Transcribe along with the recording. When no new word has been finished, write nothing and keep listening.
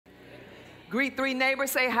Greet 3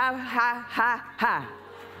 neighbors, say hi, hi, hi, hi.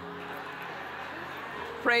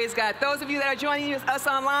 Praise God. Those of you that are joining us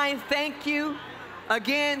online, thank you.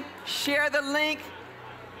 Again, share the link,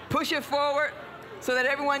 push it forward so that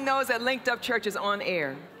everyone knows that Linked Up Church is on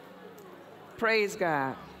air. Praise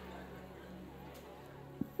God.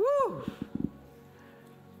 Woo.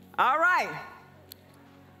 All right.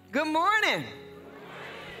 Good morning.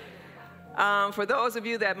 For those of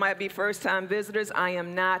you that might be first-time visitors, I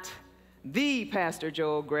am not the Pastor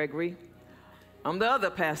Joel Gregory. I'm the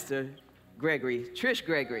other Pastor Gregory, Trish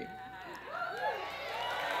Gregory.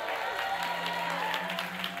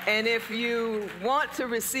 And if you want to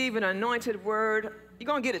receive an anointed word, you're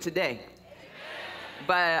going to get it today.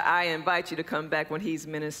 But I invite you to come back when he's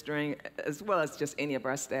ministering, as well as just any of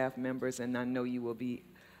our staff members, and I know you will be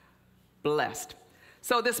blessed.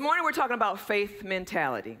 So this morning we're talking about faith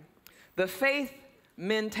mentality. The faith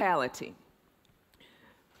mentality.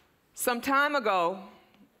 Some time ago,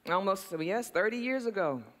 almost, yes, 30 years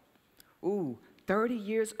ago. 30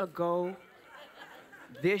 years ago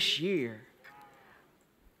this year,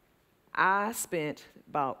 I spent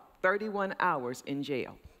about 31 hours in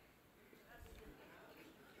jail.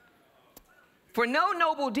 For no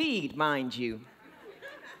noble deed, mind you.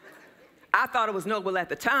 I thought it was noble at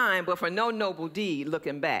the time, but for no noble deed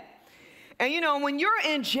looking back. And you know, when you're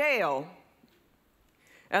in jail,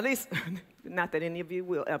 at least, not that any of you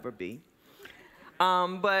will ever be,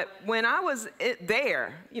 but when I was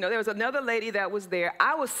there, you know, there was another lady that was there.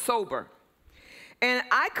 I was sober. And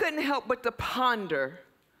I couldn't help but to ponder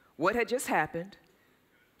what had just happened,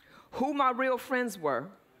 who my real friends were,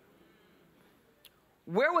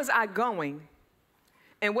 where was I going,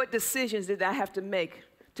 and what decisions did I have to make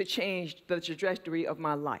to change the trajectory of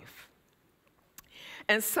my life.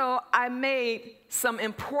 And so I made some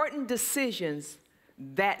important decisions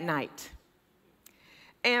that night.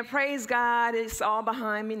 And praise God, it's all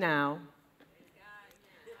behind me now.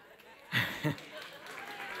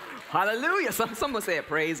 Hallelujah. Someone said,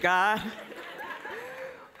 praise God.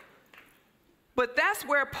 But that's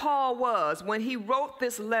where Paul was when he wrote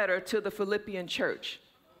this letter to the Philippian church.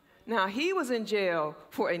 Now, he was in jail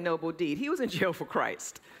for a noble deed. He was in jail for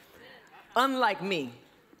Christ, unlike me,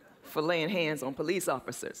 for laying hands on police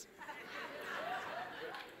officers.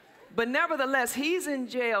 But nevertheless, he's in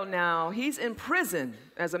jail now. He's in prison,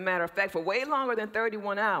 as a matter of fact, for way longer than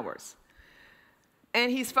 31 hours. And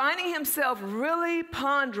he's finding himself really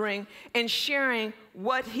pondering and sharing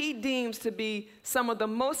what he deems to be some of the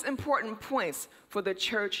most important points for the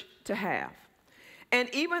church to have. And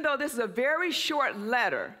even though this is a very short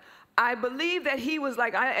letter, I believe that he was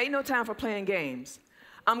like, I ain't no time for playing games.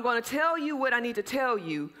 I'm going to tell you what I need to tell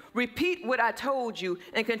you, repeat what I told you,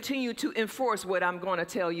 and continue to enforce what I'm going to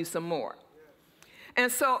tell you some more. And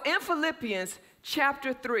so in Philippians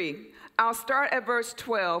chapter 3, I'll start at verse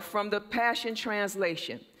 12 from the Passion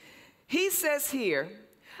Translation. He says here,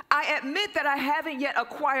 I admit that I haven't yet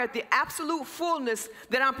acquired the absolute fullness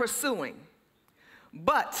that I'm pursuing,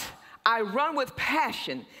 but I run with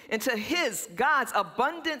passion into God's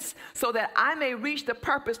abundance so that I may reach the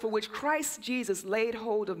purpose for which Christ Jesus laid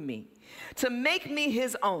hold of me, to make me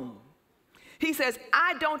his own. He says,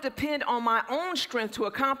 I don't depend on my own strength to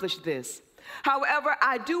accomplish this. However,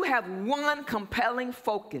 I do have one compelling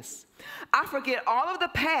focus. I forget all of the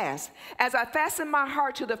past as I fasten my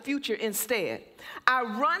heart to the future instead. I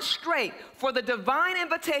run straight for the divine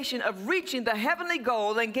invitation of reaching the heavenly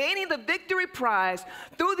goal and gaining the victory prize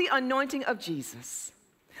through the anointing of Jesus.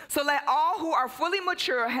 So let all who are fully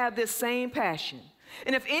mature have this same passion.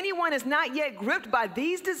 And if anyone is not yet gripped by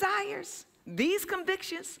these desires, these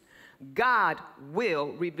convictions, God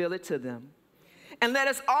will reveal it to them. And let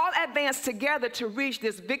us all advance together to reach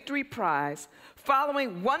this victory prize,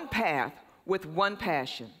 following one path with one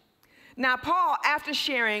passion. Now, Paul, after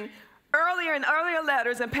sharing earlier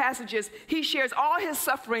letters and passages, he shares all his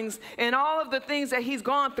sufferings and all of the things that he's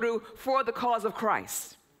gone through for the cause of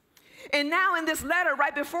Christ. And now in this letter,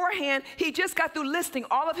 right beforehand, he just got through listing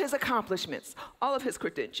all of his accomplishments, all of his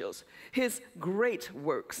credentials, his great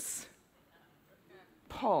works.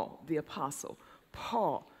 Paul, the apostle,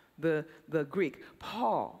 Paul, the Greek,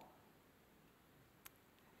 Paul.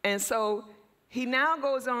 And so he now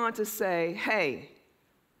goes on to say, hey,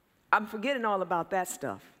 I'm forgetting all about that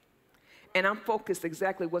stuff. And I'm focused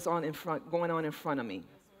exactly what's going on in front of me.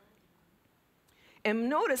 And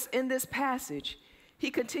notice in this passage,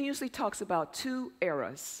 he continuously talks about 2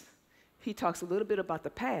 eras. He talks a little bit about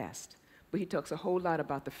the past, but he talks a whole lot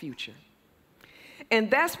about the future.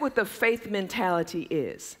 And that's what the faith mentality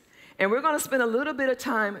is. And we're going to spend a little bit of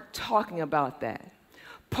time talking about that.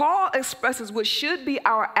 Paul expresses what should be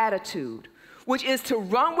our attitude which is to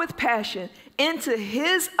run with passion into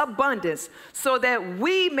his abundance, so that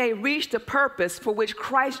we may reach the purpose for which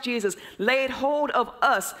Christ Jesus laid hold of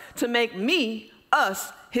us to make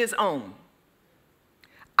us his own.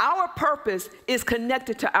 Our purpose is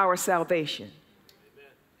connected to our salvation.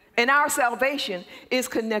 And our salvation is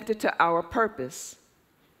connected to our purpose.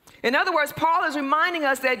 In other words, Paul is reminding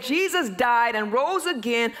us that Jesus died and rose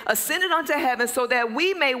again, ascended unto heaven, so that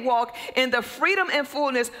we may walk in the freedom and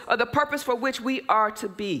fullness of the purpose for which we are to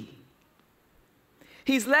be.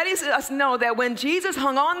 He's letting us know that when Jesus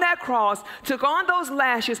hung on that cross, took on those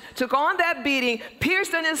lashes, took on that beating,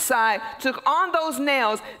 pierced in his side, took on those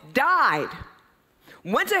nails, died,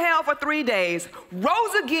 went to hell for 3 days,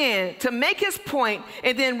 rose again to make his point,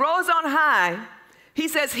 and then rose on high. He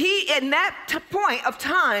says he, in that point of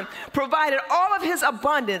time, provided all of his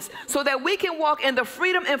abundance so that we can walk in the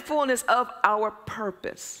freedom and fullness of our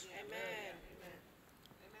purpose. Amen.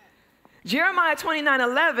 Jeremiah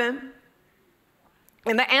 29:11,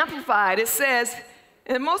 in the Amplified, it says,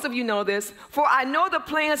 and most of you know this, "For I know the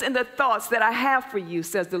plans and the thoughts that I have for you,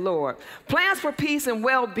 says the Lord, plans for peace and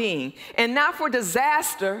well-being, and not for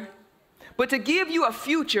disaster, but to give you a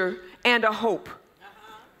future and a hope."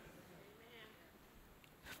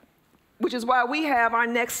 Which is why we have our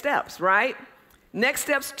next steps, right? Next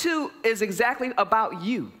Steps 2 is exactly about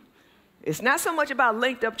you. It's not so much about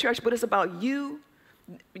Linked Up Church, but it's about you.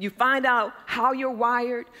 You find out how you're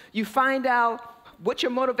wired. You find out what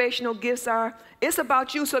your motivational gifts are. It's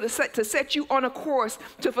about you, so to set you on a course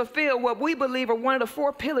to fulfill what we believe are one of the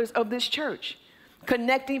 4 pillars of this church,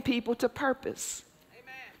 connecting people to purpose.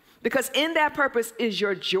 Amen. Because in that purpose is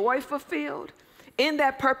your joy fulfilled. In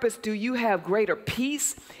that purpose, do you have greater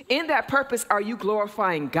peace? In that purpose, are you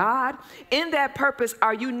glorifying God? In that purpose,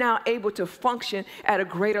 are you now able to function at a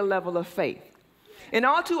greater level of faith? And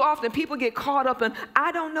all too often, people get caught up in,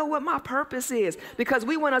 I don't know what my purpose is, because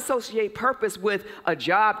we want to associate purpose with a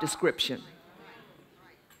job description.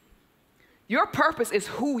 Your purpose is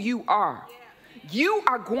who you are. You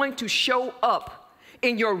are going to show up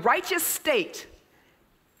in your righteous state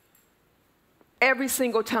every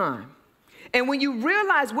single time. And when you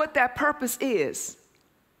realize what that purpose is,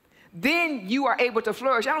 then you are able to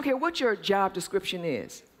flourish. I don't care what your job description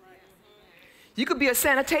is. You could be a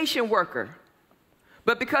sanitation worker,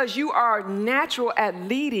 but because you are natural at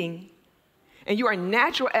leading and you are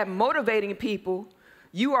natural at motivating people,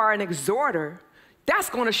 you are an exhorter, that's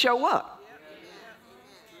going to show up.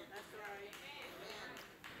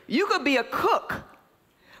 You could be a cook,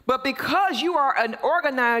 but because you are an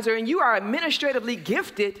organizer and you are administratively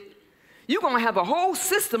gifted, you're going to have a whole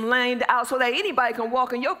system laid out so that anybody can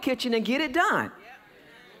walk in your kitchen and get it done.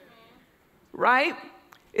 Right?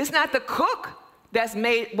 It's not the cook that's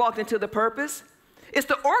walked into the purpose. It's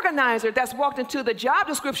the organizer that's walked into the job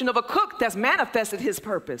description of a cook that's manifested his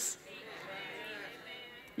purpose.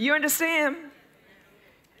 You understand?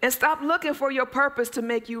 And stop looking for your purpose to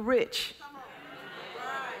make you rich.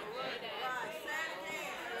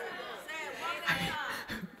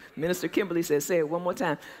 Minister Kimberly says, say it one more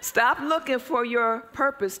time. Stop looking for your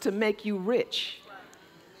purpose to make you rich.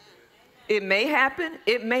 It may happen,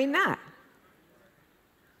 it may not.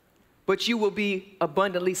 But you will be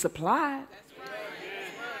abundantly supplied.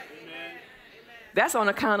 That's on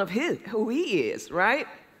account of who he is, right?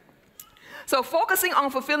 So focusing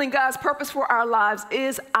on fulfilling God's purpose for our lives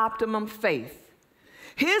is optimum faith.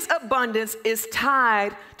 His abundance is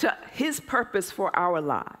tied to his purpose for our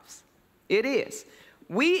lives. It is.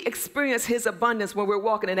 We experience his abundance when we're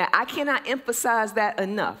walking in that. I cannot emphasize that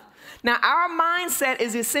enough. Now, our mindset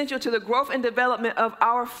is essential to the growth and development of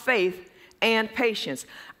our faith and patience.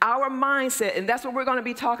 Our mindset, and that's what we're going to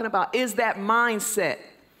be talking about, is that mindset.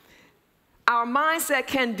 Our mindset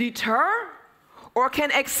can deter or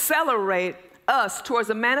can accelerate us towards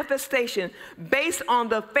a manifestation based on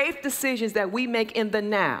the faith decisions that we make in the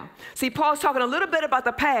now. See, Paul's talking a little bit about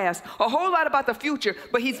the past, a whole lot about the future,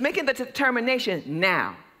 but he's making the determination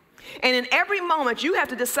now. And in every moment, you have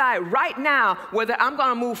to decide right now whether I'm going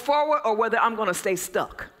to move forward or whether I'm going to stay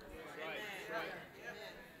stuck.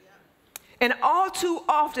 And all too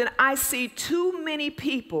often, I see too many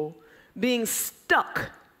people being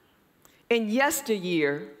stuck in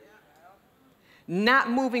yesteryear, not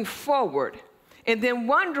moving forward. And then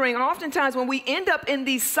wondering, oftentimes when we end up in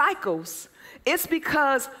these cycles, it's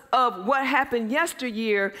because of what happened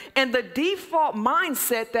yesteryear and the default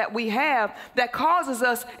mindset that we have that causes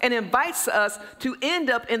us and invites us to end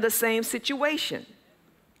up in the same situation.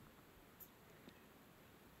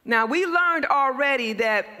 Now, we learned already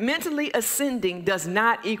that mentally ascending does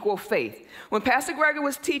not equal faith. When Pastor Gregory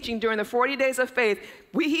was teaching during the 40 days of faith,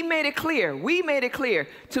 we made it clear,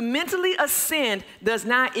 to mentally ascend does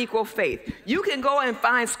not equal faith. You can go and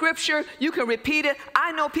find scripture, you can repeat it.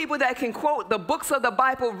 I know people that can quote the books of the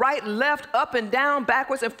Bible right, left, up and down,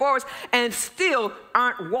 backwards and forwards, and still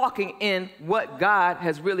aren't walking in what God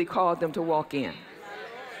has really called them to walk in.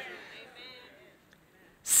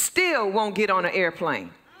 Still won't get on an airplane.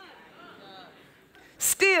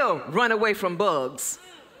 Still run away from bugs.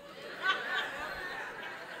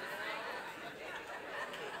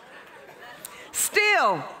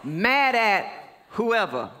 Still mad at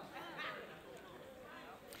whoever.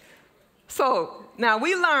 So now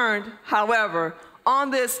we learned, however, on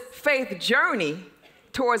this faith journey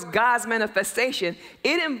towards God's manifestation,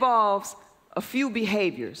 it involves a few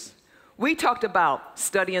behaviors. We talked about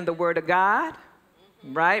studying the Word of God,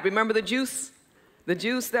 right? Remember the juice? The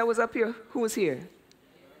juice that was up here? Who was here?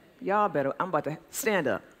 Y'all better, I'm about to stand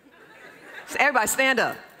up. Everybody stand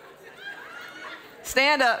up.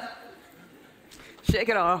 Stand up. Shake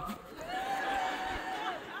it off.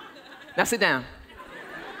 Now sit down.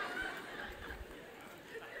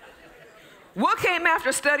 What came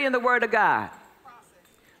after studying the Word of God?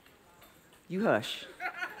 You hush.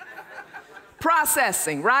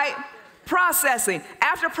 Processing, right? Processing.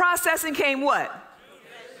 After processing came what?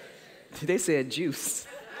 They said juice.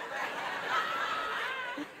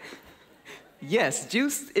 Yes,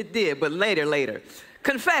 juice it did, but later.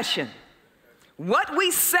 Confession. What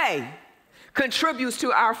we say contributes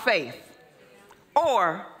to our faith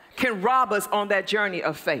or can rob us on that journey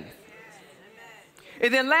of faith.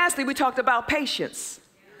 And then lastly, we talked about patience.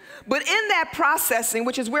 But in that processing,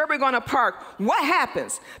 which is where we're going to park, what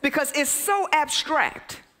happens? Because it's so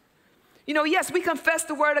abstract. You know, yes, we confess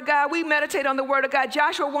the Word of God. We meditate on the Word of God.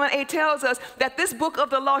 Joshua 1:8 tells us that this book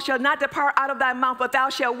of the law shall not depart out of thy mouth, but thou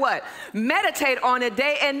shalt what? Meditate on it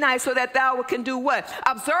day and night so that thou can do what?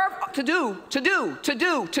 Observe to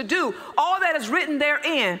do. All that is written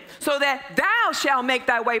therein so that thou shalt make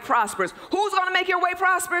thy way prosperous. Who's going to make your way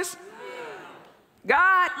prosperous?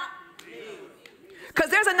 God.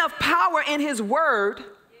 Because there's enough power in His Word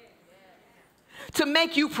to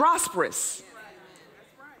make you prosperous.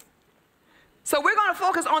 So we're going to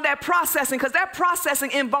focus on that processing because that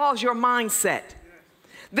processing involves your mindset.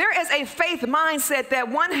 There is a faith mindset that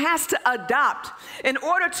one has to adopt in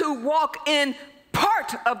order to walk in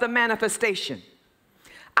part of the manifestation.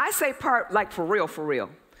 I say part like for real.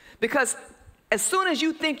 Because as soon as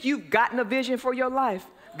you think you've gotten a vision for your life,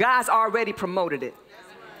 God's already promoted it.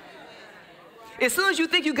 As soon as you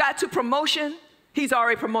think you got to promotion, He's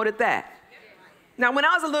already promoted that. Now, when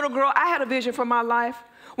I was a little girl, I had a vision for my life.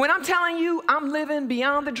 When I'm telling you, I'm living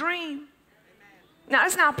beyond the dream. Now,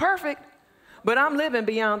 it's not perfect, but I'm living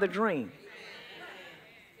beyond the dream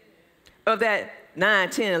of that 9,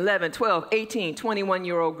 10, 11, 12, 18,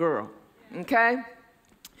 21-year-old girl, okay?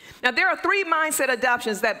 Now, there are 3 mindset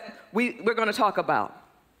adoptions that we're going to talk about.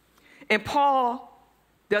 And Paul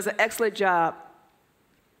does an excellent job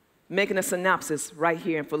making a synopsis right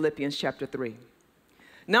here in Philippians chapter 3.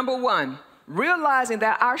 Number 1, realizing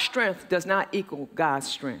that our strength does not equal God's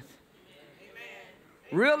strength.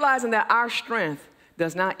 Amen. Realizing that our strength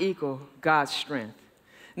does not equal God's strength.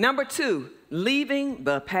 Number 2, leaving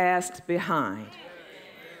the past behind.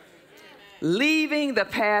 Leaving the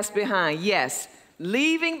past behind. Yes,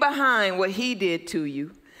 leaving behind what he did to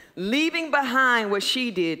you. Leaving behind what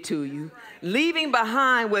she did to you. Leaving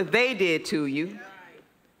behind what they did to you.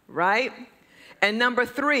 Right? And number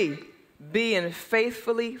 3, being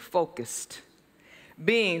faithfully focused.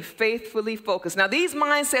 Being faithfully focused. Now, these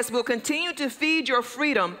mindsets will continue to feed your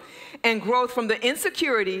freedom and growth from the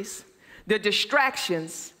insecurities, the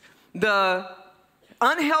distractions, the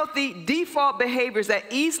unhealthy default behaviors that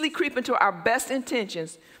easily creep into our best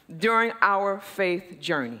intentions during our faith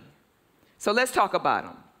journey. So let's talk about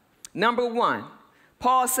them. Number 1,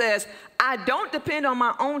 Paul says, I don't depend on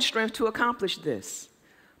my own strength to accomplish this.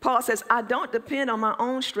 Paul says, I don't depend on my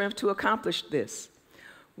own strength to accomplish this.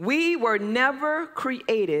 We were never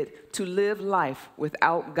created to live life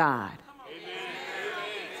without God.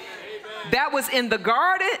 Amen. That was in the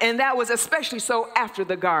garden, and that was especially so after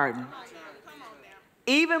the garden.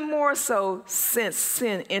 Even more so since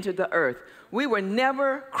sin entered the earth. We were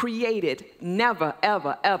never created, never,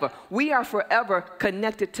 ever, ever. We are forever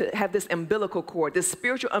connected to have this umbilical cord, this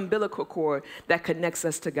spiritual umbilical cord that connects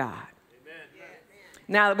us to God.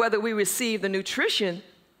 Now, whether we receive the nutrition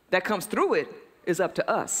that comes through it is up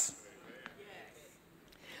to us.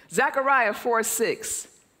 Zechariah 4:6,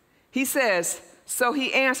 he says, so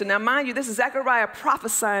he answered. Now, mind you, this is Zechariah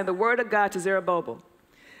prophesying the word of God to Zerubbabel.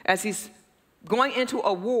 as he's going into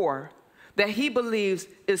a war that he believes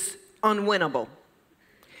is unwinnable.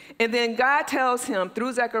 And then God tells him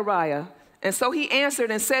through Zechariah, and so he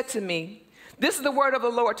answered and said to me, this is the word of the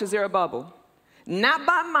Lord to Zerubbabel, not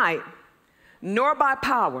by might, nor by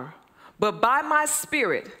power, but by my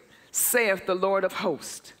spirit, saith the Lord of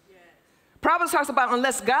hosts. Yes. Proverbs talks about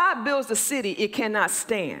unless God builds the city, it cannot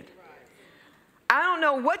stand. Right. I don't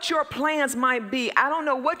know what your plans might be. I don't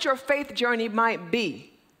know what your faith journey might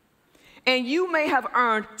be. And you may have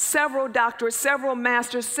earned several doctorates, several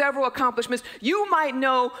masters, several accomplishments. You might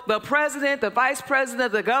know the president, the vice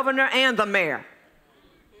president, the governor, and the mayor.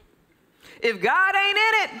 If God ain't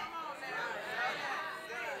in it,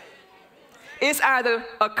 it's either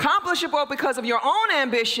accomplishable because of your own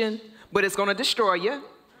ambition, but it's going to destroy you,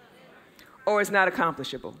 or it's not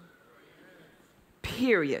accomplishable.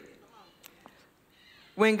 Period.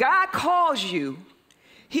 When God calls you,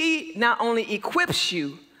 he not only equips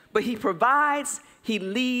you, but he provides, he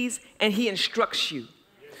leads, and he instructs you.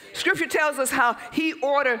 Scripture tells us how he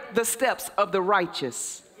ordered the steps of the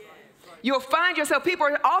righteous. You'll find yourself, people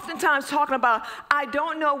are oftentimes talking about, I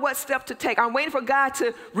don't know what step to take. I'm waiting for God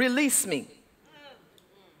to release me.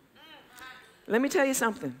 Let me tell you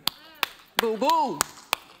something. Boo-boo.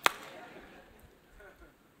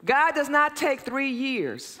 God does not take 3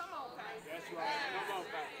 years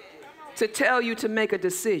to tell you to make a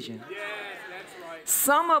decision.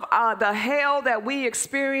 Some of the hell that we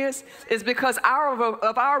experience is because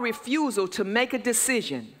of our refusal to make a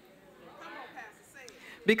decision.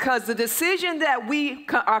 Because the decision that we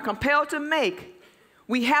are compelled to make,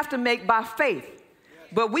 we have to make by faith.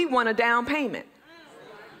 But we want a down payment.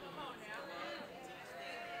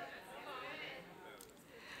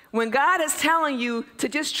 When God is telling you to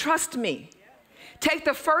just trust me, take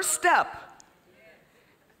the first step,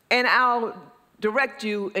 and I'll direct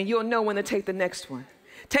you, and you'll know when to take the next one.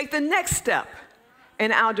 Take the next step,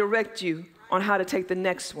 and I'll direct you on how to take the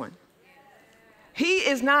next one. He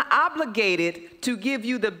is not obligated to give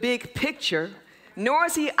you the big picture, nor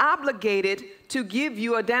is he obligated to give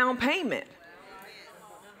you a down payment.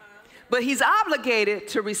 But he's obligated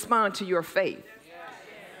to respond to your faith.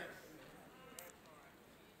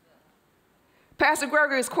 Pastor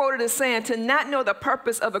Gregory is quoted as saying, to not know the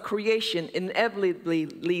purpose of a creation inevitably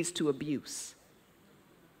leads to abuse.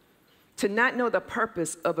 To not know the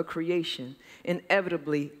purpose of a creation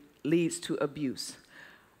inevitably leads to abuse.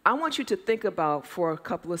 I want you to think about for a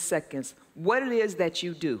couple of seconds what it is that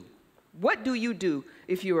you do. What do you do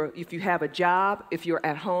if you have a job, if you're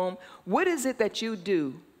at home? What is it that you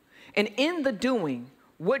do? And in the doing,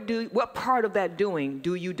 what part of that doing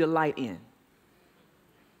do you delight in?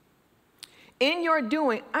 In your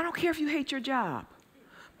doing, I don't care if you hate your job,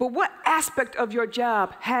 but what aspect of your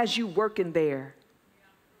job has you working there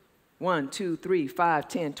 1, 2, 3, 5,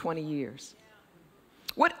 10, 20 years?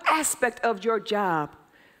 What aspect of your job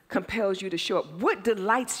compels you to show up? What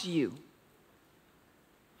delights you?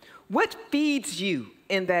 What feeds you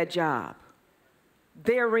in that job?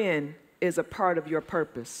 Therein is a part of your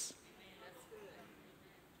purpose.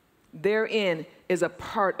 Therein is a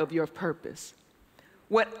part of your purpose.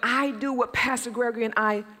 What I do, what Pastor Gregory and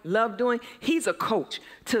I love doing, he's a coach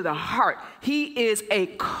to the heart. He is a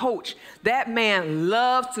coach. That man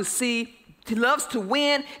loves to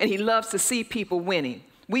win, and he loves to see people winning.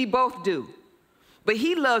 We both do. But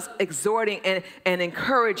he loves exhorting and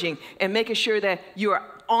encouraging and making sure that you are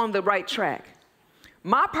on the right track.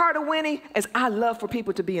 My part of winning is I love for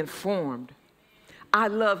people to be informed. I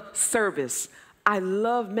love service. I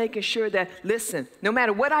love making sure that, listen, no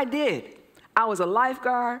matter what I did, I was a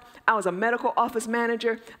lifeguard, I was a medical office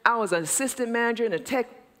manager, I was an assistant manager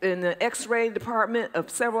in the x-ray department of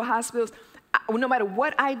several hospitals. No matter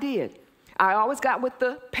what I did, I always got with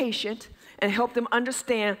the patient and helped them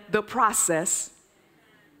understand the process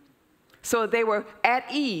so they were at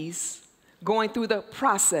ease going through the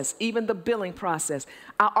process, even the billing process.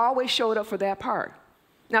 I always showed up for that part.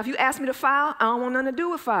 Now, if you ask me to file, I don't want nothing to do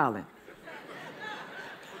with filing.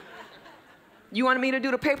 You wanted me to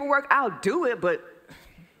do the paperwork? I'll do it, but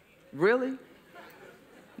really?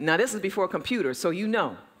 Now, this is before computers, so you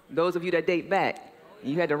know, those of you that date back,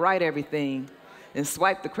 you had to write everything and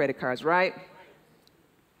swipe the credit cards, right?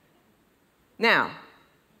 Now,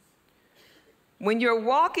 when you're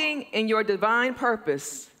walking in your divine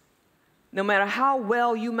purpose, no matter how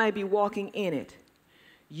well you may be walking in it,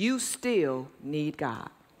 you still need God.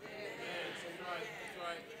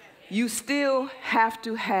 You still have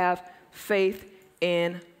to have faith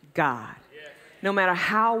in God, no matter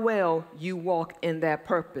how well you walk in that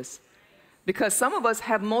purpose. Because some of us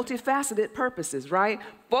have multifaceted purposes, right?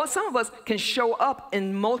 Well, some of us can show up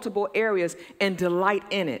in multiple areas and delight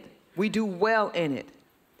in it. We do well in it.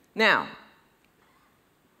 Now,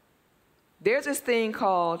 there's this thing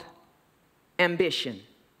called ambition.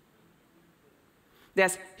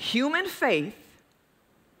 That's human faith.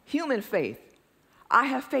 Human faith. I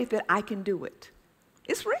have faith that I can do it.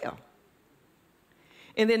 It's real.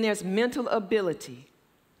 And then there's mental ability,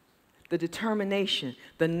 the determination,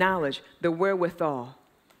 the knowledge, the wherewithal,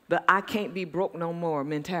 the I can't be broke no more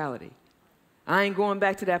mentality. I ain't going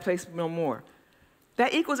back to that place no more.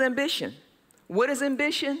 That equals ambition. What is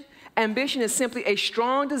ambition? Ambition is simply a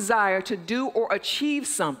strong desire to do or achieve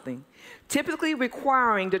something, typically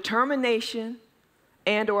requiring determination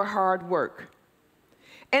and or hard work.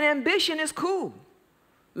 And ambition is cool.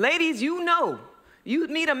 Ladies, you know, you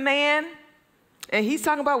meet a man and he's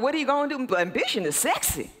talking about what are you going to do? But ambition is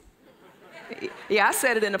sexy. Yeah, I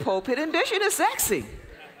said it in the pulpit. Ambition is sexy.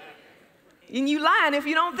 And you lying if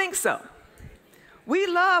you don't think so. We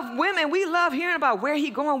love women. We love hearing about where he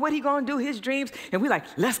going, what he going to do, his dreams. And we like,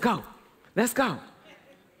 let's go. Let's go.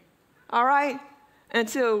 All right?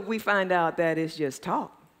 Until we find out that it's just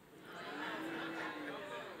talk.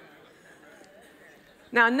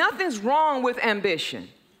 Now, nothing's wrong with ambition.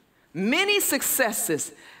 Many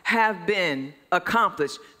successes have been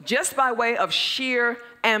accomplished just by way of sheer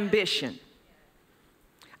ambition.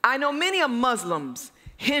 I know many of Muslims,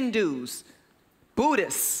 Hindus,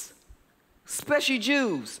 Buddhists, especially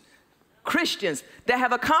Jews, Christians, that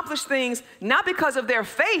have accomplished things not because of their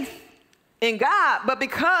faith in God, but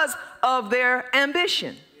because of their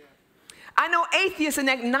ambition. I know atheists and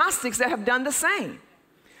agnostics that have done the same.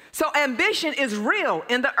 So ambition is real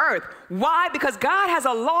in the earth. Why? Because God has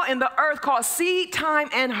a law in the earth called seed time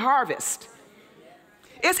and harvest.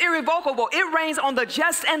 It's irrevocable. It rains on the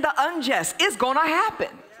just and the unjust. It's going to happen.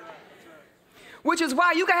 Which is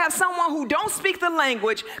why you can have someone who don't speak the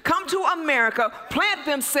language come to America, plant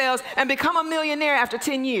themselves, and become a millionaire after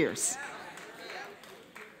 10 years.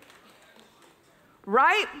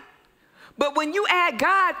 Right? But when you add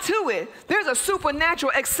God to it, there's a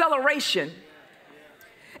supernatural acceleration.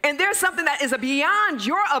 And there's something that is beyond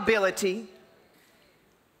your ability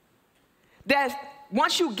that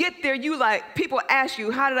once you get there, you like, people ask you,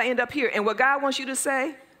 how did I end up here? And what God wants you to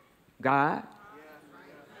say, God,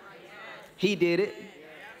 He did it.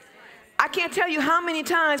 I can't tell you how many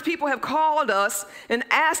times people have called us and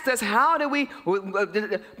asked us, how do we,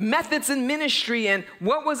 methods in ministry and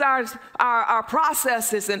what was our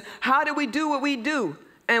processes and how do we do what we do?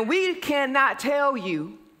 And we cannot tell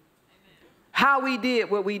you how we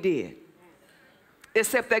did what we did,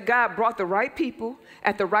 except that God brought the right people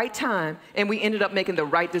at the right time, and we ended up making the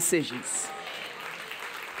right decisions.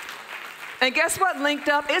 And guess what, Linked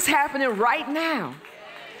Up? It's happening right now.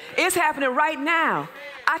 It's happening right now.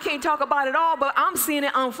 I can't talk about it all, but I'm seeing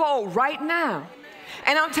it unfold right now.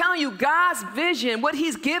 And I'm telling you, God's vision, what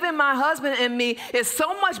He's given my husband and me, is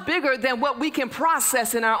so much bigger than what we can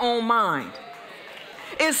process in our own mind.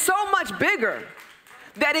 It's so much bigger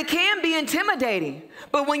that it can be intimidating.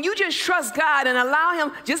 But when you just trust God and allow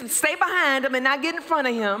Him, just stay behind Him and not get in front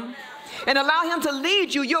of Him, and allow Him to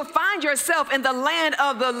lead you, you'll find yourself in the land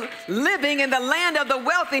of the living, in the land of the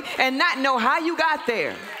wealthy, and not know how you got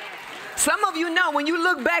there. Some of you know when you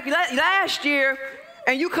look back last year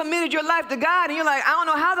and you committed your life to God and you're like, I don't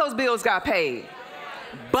know how those bills got paid,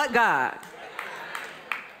 but God.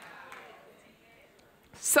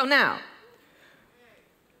 So now,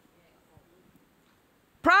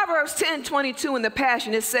 Proverbs 10:22 in the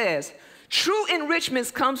Passion, it says, true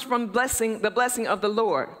enrichment comes from the blessing of the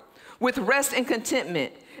Lord, with rest and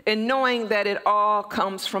contentment, and knowing that it all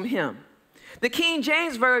comes from Him. The King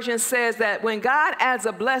James Version says that when God adds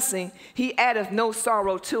a blessing, He addeth no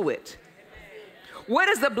sorrow to it. What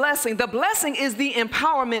is the blessing? The blessing is the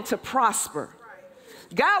empowerment to prosper.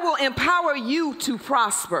 God will empower you to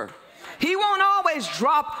prosper. He won't always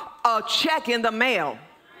drop a check in the mail.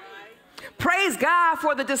 Praise God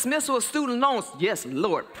for the dismissal of student loans. Yes,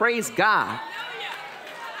 Lord, praise God.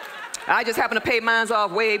 I just happened to pay mine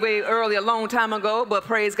off way, way early, a long time ago, but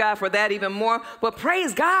praise God for that even more. But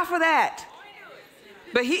praise God for that.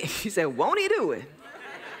 But he said, won't He do it?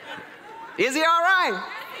 Is He all right?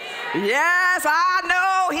 Yes, I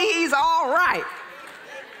know He's all right.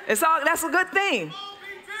 That's a good thing.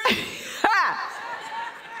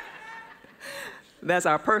 That's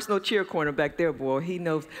our personal cheer corner back there, boy. He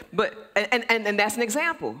knows. But and that's an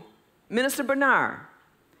example. Minister Bernard,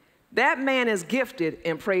 that man is gifted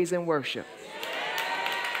in praise and worship.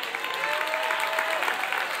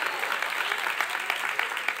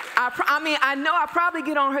 I I know I probably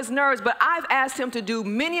get on his nerves, but I've asked him to do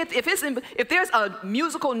many, if there's a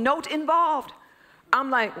musical note involved, I'm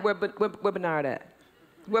like, where Bernard at?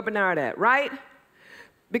 Where Bernard at, right?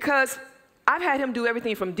 Because I've had him do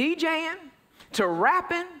everything from DJing to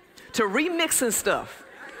rapping to remixing stuff.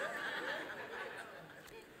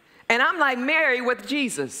 And I'm like Mary with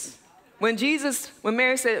Jesus. When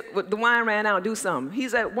Mary said, the wine ran out, do something. He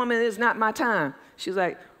said, woman, it is not my time. She's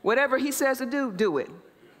like, whatever he says to do it.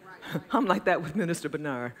 I'm like that with Minister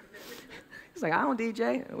Bernard. He's like, I don't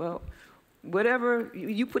DJ. Well, whatever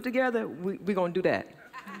you put together, we're going to do that,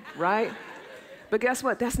 right? But guess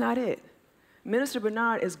what? That's not it. Minister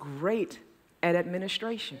Bernard is great at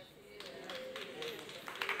administration.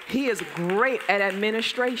 He is great at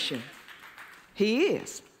administration. He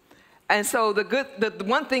is. And so the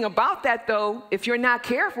one thing about that, though, if he's not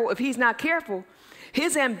careful,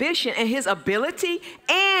 his ambition and his ability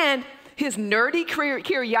and his nerdy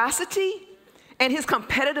curiosity and his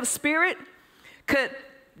competitive spirit could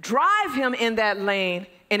drive him in that lane,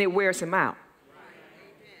 and it wears him out.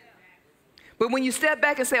 But when you step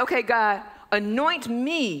back and say, okay, God, anoint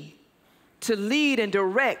me to lead and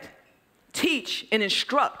direct, teach and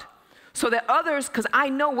instruct so that others, because I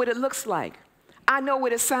know what it looks like. I know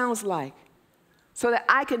what it sounds like, so that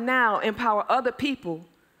I can now empower other people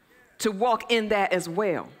to walk in that as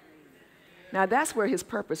well. Now that's where his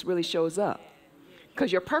purpose really shows up,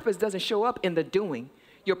 because your purpose doesn't show up in the doing.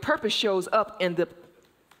 Your purpose shows up in the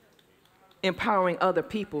empowering other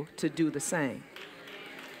people to do the same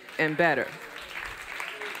and better.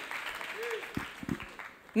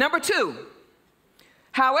 Number 2,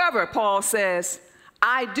 however, Paul says,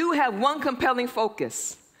 I do have one compelling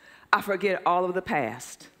focus. I forget all of the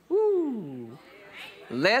past. Ooh.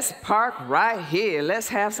 Let's park right here. Let's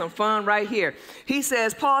have some fun right here.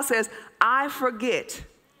 Paul says, I forget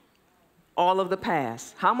all of the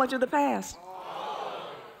past. How much of the past? All.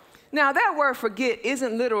 Now, that word forget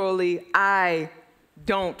isn't literally I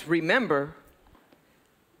don't remember.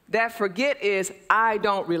 That forget is I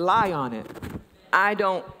don't rely on it. I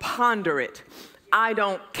don't ponder it. I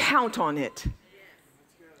don't count on it.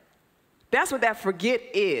 That's what that forget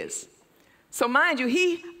is. So mind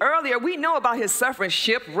you, earlier we know about his suffering,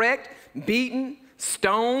 shipwrecked, beaten,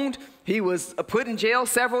 stoned. He was put in jail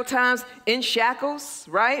several times, in shackles,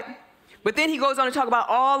 right? But then he goes on to talk about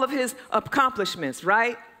all of his accomplishments,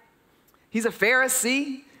 right? He's a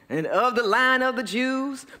Pharisee and of the line of the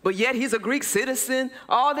Jews, but yet he's a Greek citizen,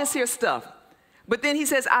 all this here stuff. But then he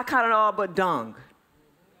says, I count it all but dung.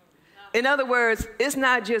 In other words, it's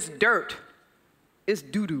not just dirt, it's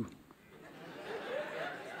doo-doo.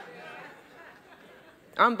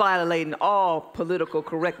 I'm violating all political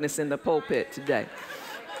correctness in the pulpit today.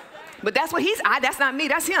 But that's what that's not me,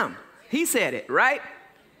 that's him. He said it, right?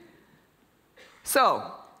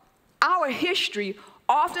 So, our history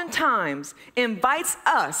oftentimes invites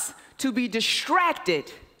us to be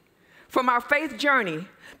distracted from our faith journey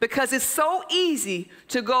because it's so easy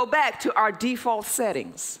to go back to our default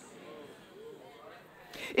settings.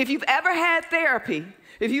 If you've ever had therapy,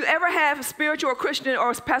 if you ever have spiritual or Christian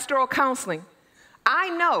or pastoral counseling, I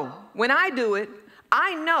know, when I do it,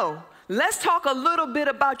 I know, let's talk a little bit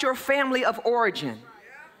about your family of origin.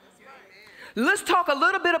 Let's talk a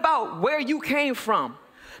little bit about where you came from.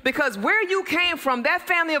 Because where you came from, that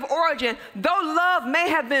family of origin, though love may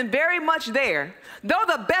have been very much there, though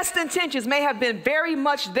the best intentions may have been very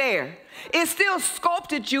much there, it still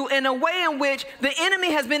sculpted you in a way in which the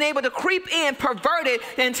enemy has been able to creep in, pervert it,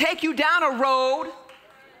 and take you down a road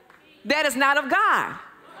that is not of God.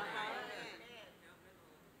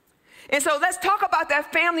 And so let's talk about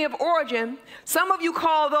that family of origin. Some of you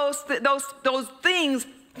call those things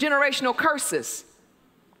generational curses.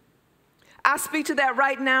 I speak to that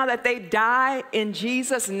right now, that they die in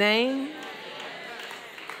Jesus' name.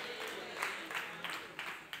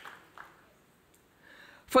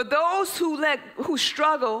 For those who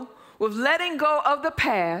struggle with letting go of the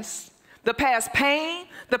past pain,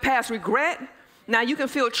 the past regret, now you can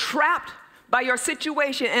feel trapped by your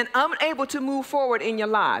situation and unable to move forward in your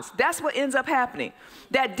lives. That's what ends up happening.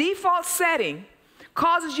 That default setting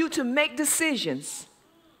causes you to make decisions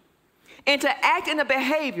and to act in a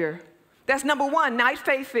behavior that's, number one, not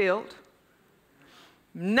faith-filled.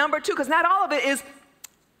 Number two, because not all of it is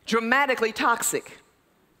dramatically toxic.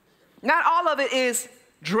 Not all of it is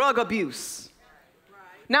drug abuse.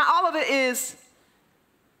 Not all of it is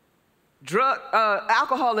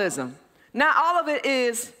alcoholism. Not all of it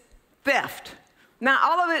is theft. Not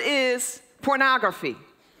all of it is pornography.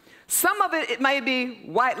 Some of it may be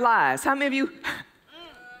white lies. How many of you?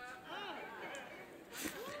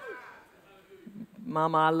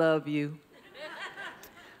 Mama, I love you.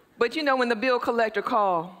 But you know, when the bill collector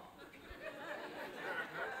called,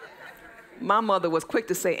 my mother was quick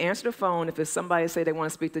to say, answer the phone. If it's somebody say they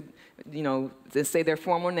want to speak to, you know, they say their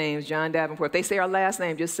formal names, John Davenport. If they say our last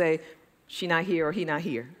name, just say, she not here or he not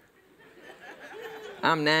here.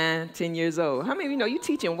 I'm 9, 10 years old. How many of you know you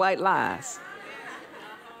teaching white lies?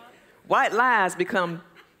 White lies become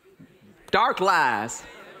dark lies.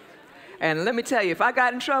 And let me tell you, if I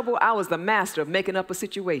got in trouble, I was the master of making up a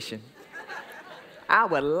situation. I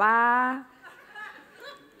would lie.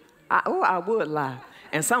 I would lie.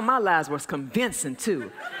 And some of my lies was convincing too.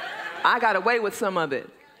 I got away with some of it.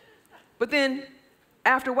 But then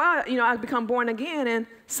after a while, you know, I become born again and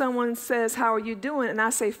someone says, how are you doing? And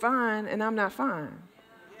I say, fine, and I'm not fine.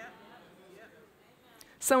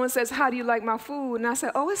 Someone says, how do you like my food? And I say,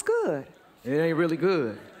 oh, it's good. It ain't really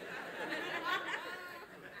good.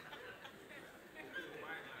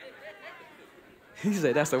 He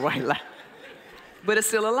said, that's a white lie. But it's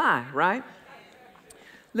still a lie, right?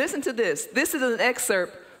 Listen to this. This is an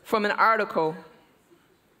excerpt from an article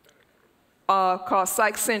called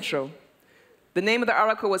Psych Central. The name of the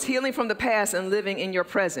article was Healing from the Past and Living in Your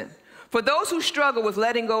Present. For those who struggle with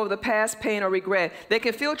letting go of the past pain or regret, they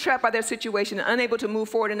can feel trapped by their situation and unable to move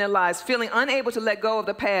forward in their lives, feeling unable to let go of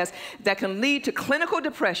the past that can lead to clinical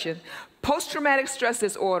depression, post-traumatic stress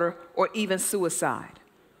disorder, or even suicide.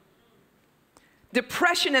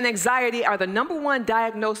 Depression and anxiety are the #1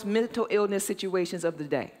 diagnosed mental illness situations of the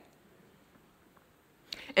day.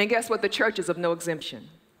 And guess what? The church is of no exemption.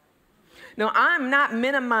 Now, I'm not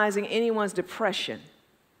minimizing anyone's depression,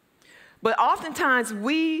 but oftentimes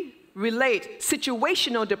we relate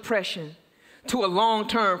situational depression to a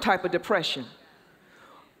long-term type of depression,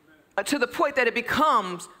 to the point that it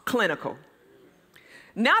becomes clinical.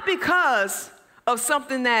 Not because of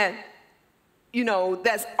something that, you know,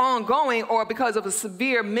 that's ongoing or because of a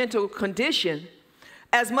severe mental condition,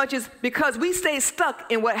 as much as because we stay stuck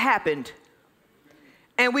in what happened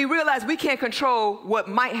and we realize we can't control what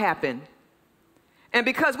might happen. And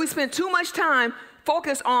because we spend too much time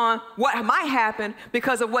focused on what might happen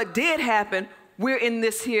because of what did happen, we're in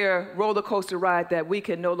this here roller coaster ride that we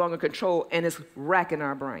can no longer control, and it's racking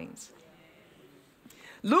our brains.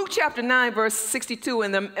 Luke chapter 9, verse 62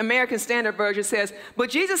 in the American Standard Version says,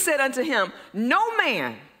 but Jesus said unto him, no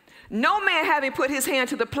man having put his hand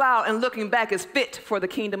to the plow and looking back is fit for the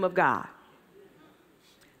kingdom of God.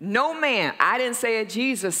 No man, I didn't say it,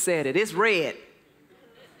 Jesus said it, it's red.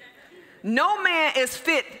 No man is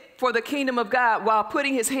fit for the kingdom of God while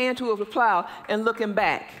putting his hand to the plow and looking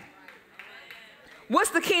back.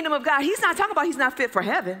 What's the kingdom of God? He's not talking about he's not fit for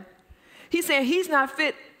heaven. He's saying he's not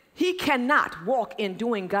fit. He cannot walk in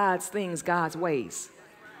doing God's things, God's ways.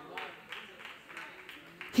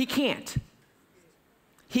 He can't.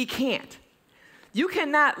 He can't. You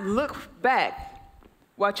cannot look back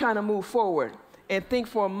while trying to move forward and think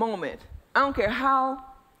for a moment. I don't care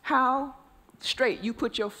how straight you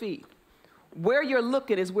put your feet. Where you're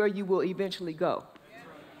looking is where you will eventually go.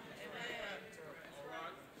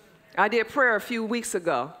 I did prayer a few weeks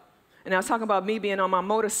ago, and I was talking about me being on my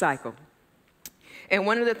motorcycle. And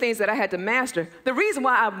one of the things that I had to master, the reason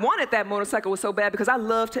why I wanted that motorcycle was so bad because I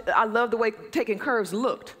loved the way taking curves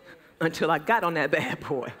looked until I got on that bad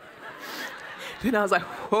boy. Then I was like,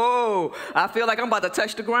 whoa, I feel like I'm about to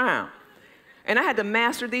touch the ground. And I had to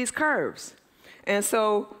master these curves. And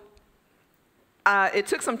so it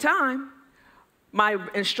took some time. My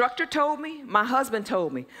instructor told me, my husband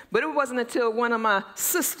told me, but it wasn't until one of my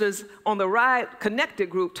sisters on the Ride Connected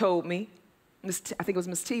group told me, I think it was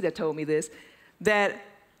Miss T that told me this, that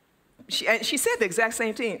she said the exact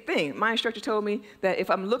same thing. My instructor told me that if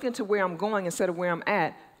I'm looking to where I'm going instead of where I'm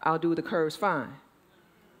at, I'll do the curves fine.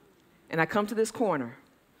 And I come to this corner,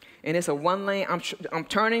 and it's a one lane. I'm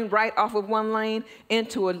turning right off of one lane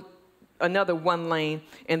into another one lane,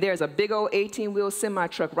 and there's a big old 18-wheel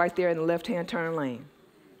semi-truck right there in the left-hand turn lane.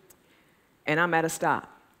 And I'm at a stop.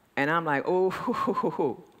 And I'm like,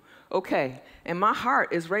 oh, okay. And my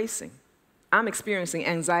heart is racing. I'm experiencing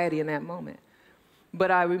anxiety in that moment. But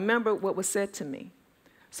I remember what was said to me.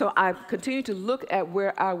 So I continued to look at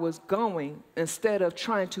where I was going instead of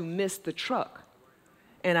trying to miss the truck.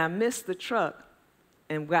 And I missed the truck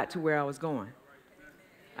and got to where I was going.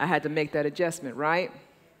 I had to make that adjustment, right?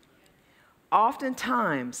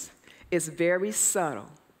 Oftentimes, it's very subtle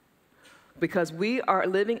because we are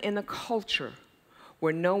living in a culture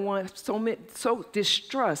where so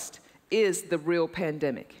distrust is the real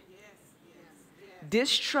pandemic.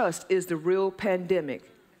 Distrust is the real pandemic.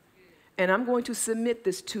 And I'm going to submit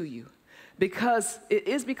this to you because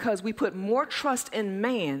we put more trust in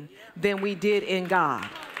man than we did in God.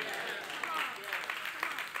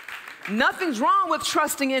 Nothing's wrong with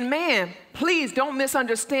trusting in man. Please don't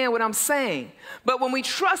misunderstand what I'm saying. But when we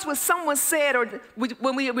trust what someone said, or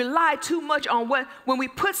when we rely too much on when we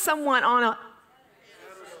put someone on a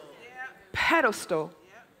pedestal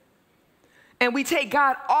and we take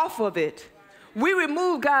God off of it, we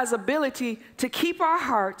remove God's ability to keep our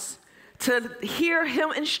hearts, to hear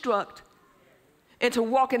him instruct, and to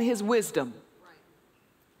walk in his wisdom.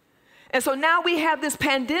 And so now we have this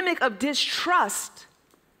pandemic of distrust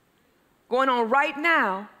going on right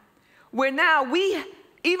now, where now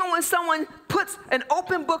even when someone puts an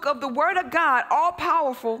open book of the Word of God, all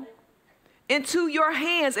powerful, into your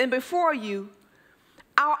hands and before you,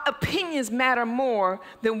 our opinions matter more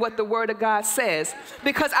than what the Word of God says,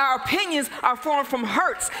 because our opinions are formed from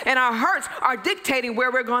hurts, and our hurts are dictating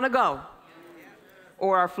where we're going to go,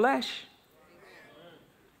 or our flesh.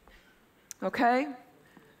 Okay?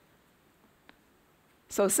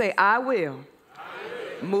 So say, I will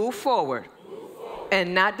move forward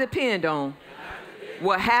and not depend on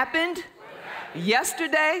what happened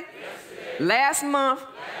yesterday, last month,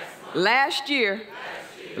 last year,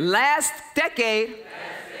 last decade,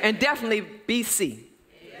 and definitely BC.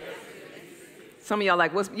 Some of y'all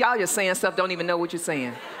like, y'all just saying stuff, don't even know what you're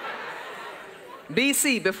saying.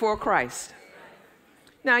 BC, before Christ.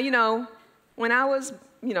 Now, when I was,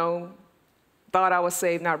 thought I was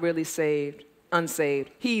saved, not really saved,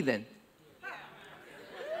 unsaved, heathen,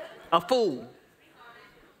 a fool.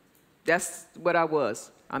 That's what I was.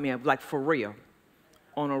 I mean, like for real,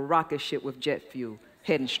 on a rocket ship with jet fuel,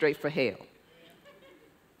 heading straight for hell.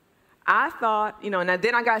 I thought, and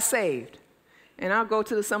then I got saved. And I'll go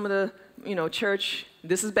to some of the, church.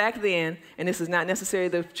 This is back then, and this is not necessarily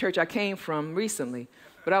the church I came from recently.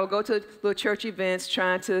 But I would go to little church events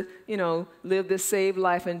trying to, live this saved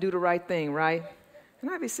life and do the right thing, right? And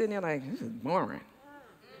I'd be sitting there like, this is boring.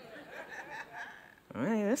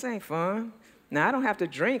 This ain't fun. Now, I don't have to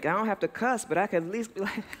drink. I don't have to cuss, but I can at least be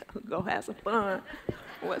like, go have some fun.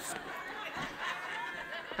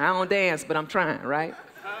 I don't dance, but I'm trying, right?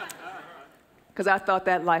 Because I thought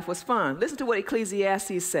that life was fun. Listen to what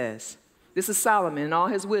Ecclesiastes says. This is Solomon in all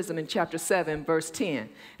his wisdom in chapter 7, verse 10.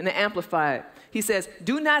 In the Amplified, he says,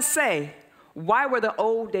 do not say, why were the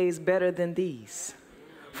old days better than these?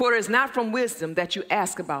 For it is not from wisdom that you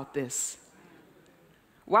ask about this.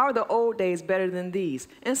 Why were the old days better than these?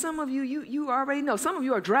 And some of you already know. Some of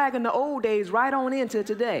you are dragging the old days right on into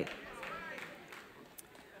today.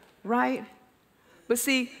 Right? But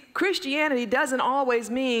see, Christianity doesn't always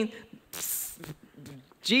mean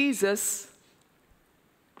Jesus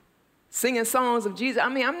singing songs of Jesus. I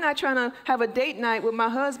mean, I'm not trying to have a date night with my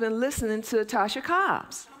husband listening to Tasha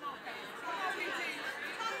Cobbs.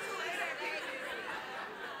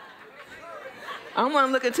 I want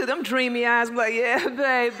to look into them dreamy eyes and be like, yeah,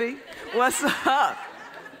 baby, what's up?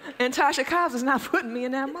 And Tasha Cobbs is not putting me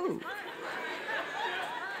in that mood.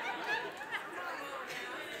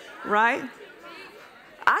 Right?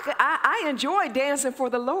 I enjoy dancing for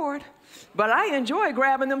the Lord, but I enjoy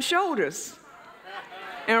grabbing them shoulders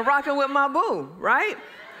and rocking with my boo, right?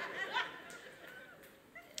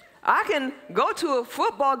 I can go to a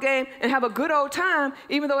football game and have a good old time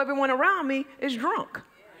even though everyone around me is drunk.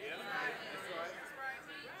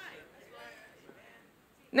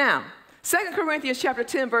 Now, 2 Corinthians chapter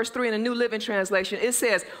 10, verse 3 in the New Living Translation, it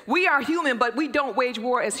says, we are human, but we don't wage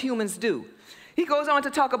war as humans do. He goes on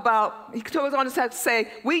to say,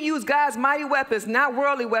 we use God's mighty weapons, not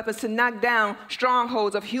worldly weapons, to knock down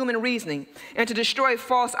strongholds of human reasoning and to destroy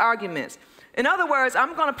false arguments. In other words,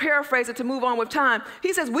 I'm going to paraphrase it to move on with time.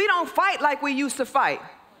 He says, we don't fight like we used to fight.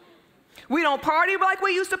 We don't party like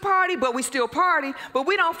we used to party, but we still party, but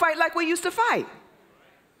we don't fight like we used to fight.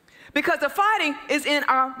 Because the fighting is in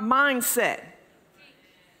our mindset.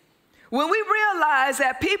 When we realize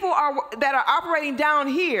that people that are operating down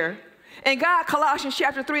here, and God, Colossians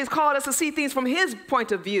chapter 3, has called us to see things from his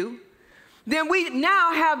point of view, then we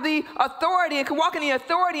now have the authority and can walk in the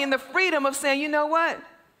authority and the freedom of saying, you know what?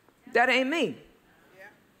 That ain't me.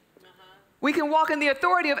 We can walk in the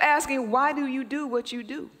authority of asking, why do you do what you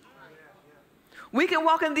do? We can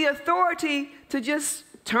walk in the authority to just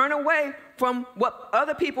turn away from what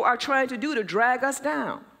other people are trying to do to drag us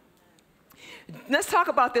down. Let's talk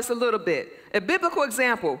about this a little bit. A biblical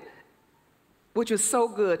example, which was so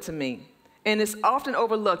good to me, and it's often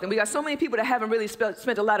overlooked. And we got so many people that haven't really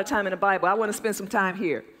spent a lot of time in the Bible. I want to spend some time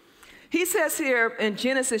here. He says here in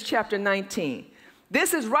Genesis chapter 19,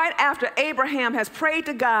 this is right after Abraham has prayed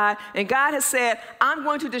to God, and God has said, I'm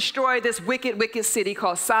going to destroy this wicked, wicked city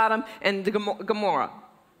called Sodom and Gomorrah.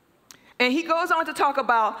 And he goes on to talk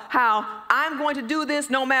about how I'm going to do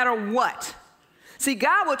this no matter what. See,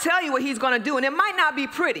 God will tell you what he's going to do, and it might not be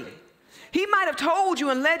pretty. He might have told you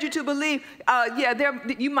and led you to believe,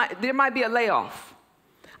 there might be a layoff.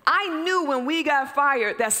 I knew when we got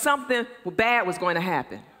fired that something bad was going to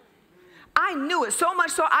happen. I knew it so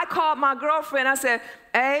much so I called my girlfriend. I said,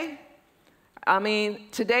 hey,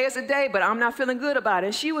 today is the day, but I'm not feeling good about it.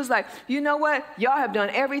 And she was like, you know what? Y'all have done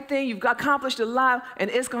everything. You've accomplished a lot, and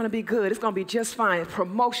it's going to be good. It's going to be just fine.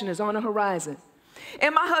 Promotion is on the horizon.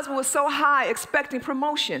 And my husband was so high expecting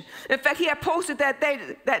promotion. In fact, he had posted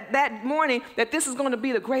that morning that this is going to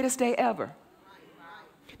be the greatest day ever.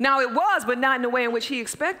 Now it was, but not in the way in which he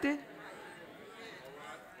expected.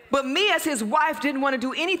 But me as his wife didn't want to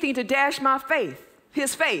do anything to dash my faith,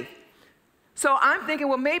 his faith. So I'm thinking,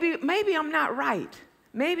 well, maybe I'm not right.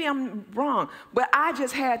 Maybe I'm wrong. But I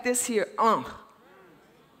just had this here, And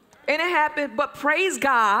it happened, but praise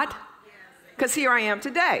God, because here I am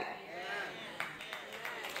today.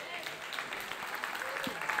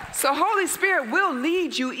 So Holy Spirit will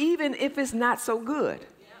lead you even if it's not so good.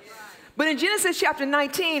 But in Genesis chapter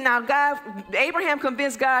 19, now Abraham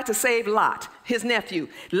convinced God to save Lot, his nephew,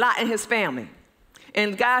 Lot and his family.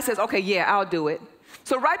 And God says, okay, yeah, I'll do it.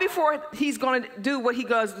 So right before he's going to do what he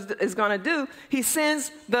is going to do, he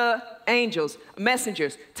sends the angels,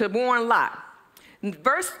 messengers, to warn Lot. In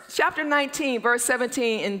chapter 19, verse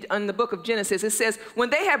 17 in the book of Genesis, it says, when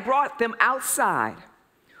they had brought them outside,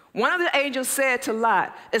 one of the angels said to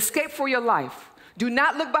Lot, escape for your life. Do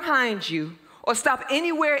not look behind you or stop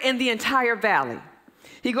anywhere in the entire valley.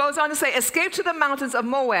 He goes on to say, escape to the mountains of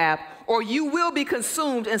Moab, or you will be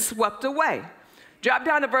consumed and swept away. Drop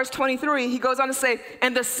down to verse 23. He goes on to say,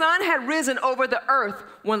 and the sun had risen over the earth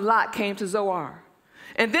when Lot came to Zoar.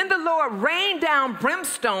 And then the Lord rained down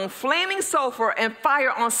brimstone, flaming sulfur, and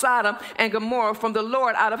fire on Sodom and Gomorrah from the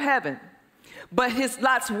Lord out of heaven. But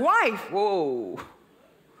Lot's wife,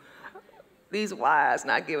 these wives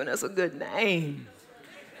not giving us a good name.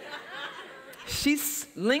 She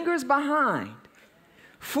lingers behind,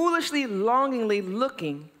 foolishly, longingly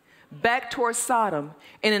looking back towards Sodom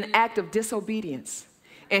in an act of disobedience,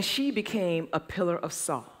 and she became a pillar of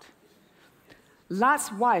salt.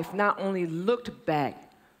 Lot's wife not only looked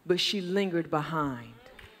back, but she lingered behind.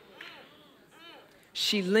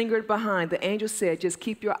 She lingered behind. The angel said, just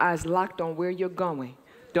keep your eyes locked on where you're going.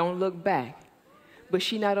 Don't look back. But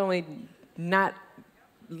she not only not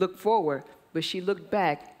looked forward, but she looked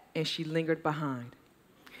back and she lingered behind.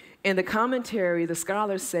 In the commentary, the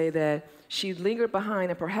scholars say that she lingered behind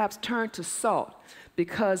and perhaps turned to salt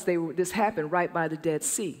because this happened right by the Dead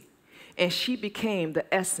Sea. And she became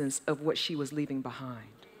the essence of what she was leaving behind.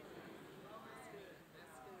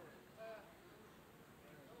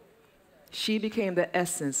 She became the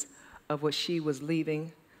essence of what she was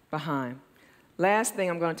leaving behind. Last thing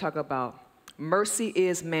I'm going to talk about, mercy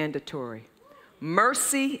is mandatory.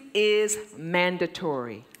 Mercy is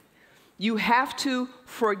mandatory. You have to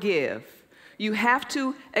forgive. You have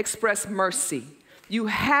to express mercy. You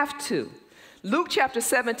have to. Luke chapter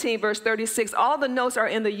 17, verse 36, all the notes are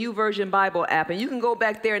in the YouVersion Bible app, and you can go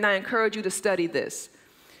back there, and I encourage you to study this.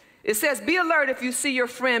 It says, be alert if you see your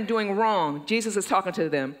friend doing wrong. Jesus is talking to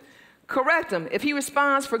them. Correct him. If he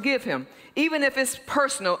responds, forgive him, even if it's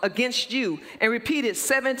personal against you, and repeat it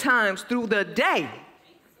 7 times through the day.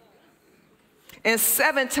 And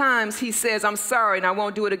 7 times he says, I'm sorry, and I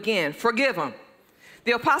won't do it again. Forgive him.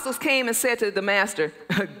 The apostles came and said to the master,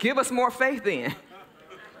 give us more faith then.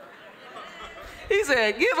 He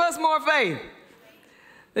said, give us more faith.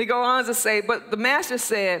 They go on to say, but the master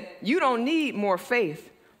said, you don't need more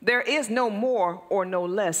faith. There is no more or no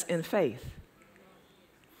less in faith.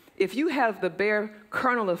 If you have the bare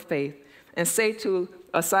kernel of faith and say to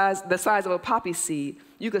the size of a poppy seed,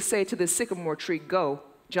 you could say to the sycamore tree, go,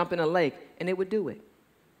 jump in a lake, and it would do it.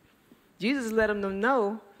 Jesus let them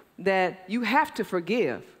know that you have to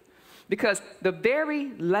forgive, because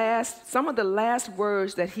some of the last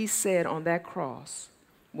words that he said on that cross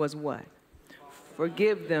was what?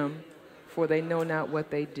 Forgive them, for they know not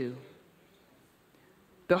what they do.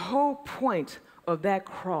 The whole point of that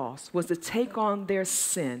cross was to take on their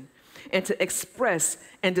sin and to express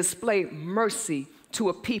and display mercy to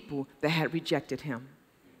a people that had rejected him.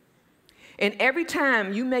 And every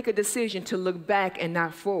time you make a decision to look back and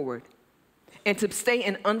not forward, and to stay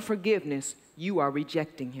in unforgiveness, you are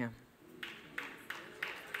rejecting him.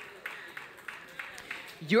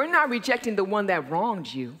 You're not rejecting the one that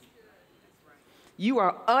wronged you. You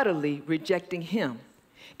are utterly rejecting him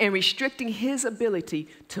and restricting his ability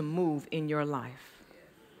to move in your life.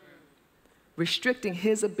 Restricting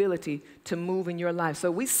his ability to move in your life.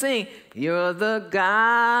 So we sing, you're the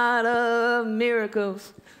God of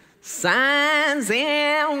miracles, signs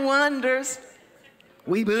and wonders.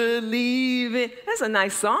 We believe it. That's a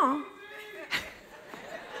nice song.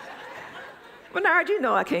 Bernard, you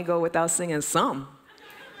know I can't go without singing some.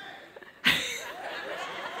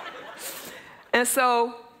 And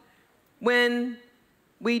so when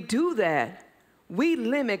we do that, we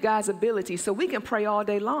limit God's ability so we can pray all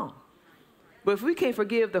day long. But if we can't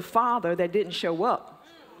forgive the father that didn't show up,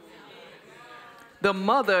 the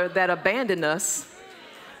mother that abandoned us,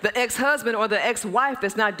 the ex-husband or the ex-wife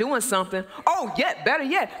that's not doing something, oh, yet, better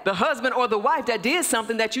yet, the husband or the wife that did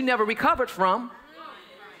something that you never recovered from,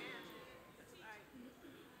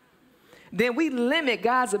 then we limit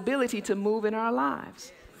God's ability to move in our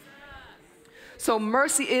lives. So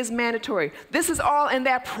mercy is mandatory. This is all in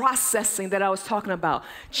that processing that I was talking about.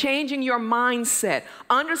 Changing your mindset.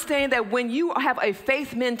 Understand that when you have a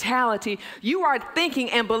faith mentality, you are thinking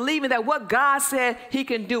and believing that what God said, he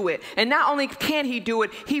can do it. And not only can he do it,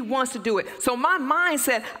 he wants to do it. So my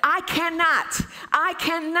mindset, I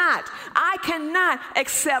cannot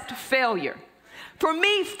accept failure. For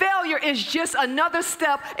me, failure is just another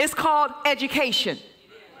step. It's called education.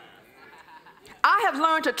 I have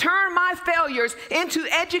learned to turn my failures into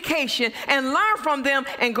education and learn from them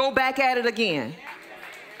and go back at it again.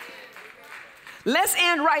 Let's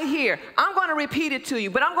end right here. I'm going to repeat it to you,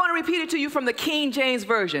 but I'm going to repeat it to you from the King James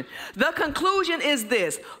Version. The conclusion is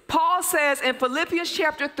this. Paul says in Philippians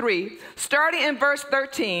chapter 3, starting in verse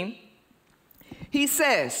 13, he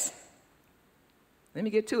says, let me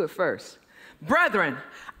get to it first. Brethren,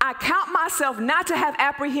 I count myself not to have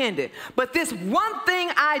apprehended, but this one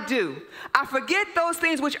thing I do. I forget those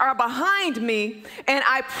things which are behind me, and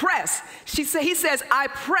I press. He says, I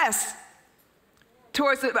press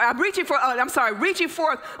towards, reaching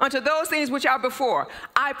forth unto those things which are before.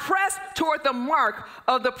 I press toward the mark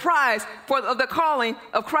of the prize of the calling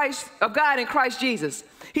of God in Christ Jesus.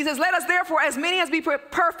 He says, let us therefore, as many as be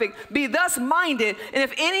perfect, be thus minded, and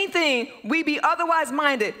if anything we be otherwise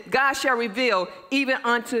minded, God shall reveal even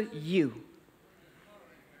unto you.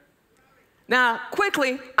 Now,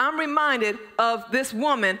 quickly, I'm reminded of this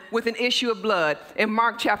woman with an issue of blood in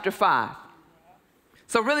Mark chapter 5.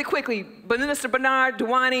 So really quickly, Minister Bernard,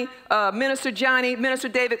 Dewani, Minister Johnny, Minister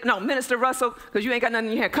David, no, Minister Russell, because you ain't got nothing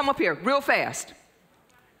in your hand. Come up here real fast.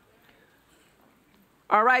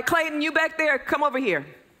 All right, Clayton, you back there, come over here.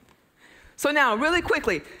 So now, really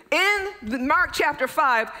quickly, in Mark chapter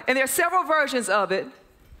 5, and there are several versions of it.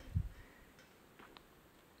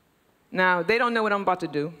 Now, they don't know what I'm about to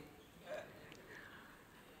do.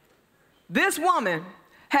 This woman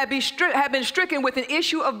had been stricken with an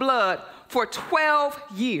issue of blood for 12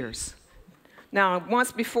 years. Now,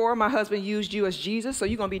 once before, my husband used you as Jesus, so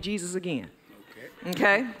you're going to be Jesus again.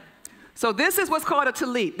 Okay? So this is what's called a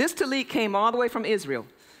tallit. This tallit came all the way from Israel.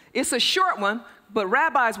 It's a short one, but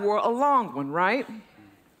rabbis wore a long one, right?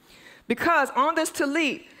 Because on this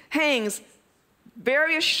tallit hangs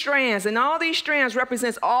various strands, and all these strands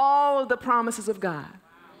represents all of the promises of God.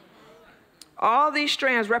 All these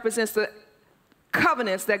strands represents the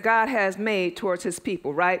covenants that God has made towards his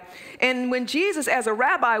people, right? And when Jesus, as a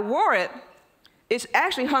rabbi, wore it, it's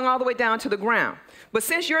actually hung all the way down to the ground. But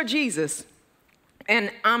since you're Jesus,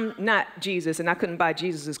 and I'm not Jesus, and I couldn't buy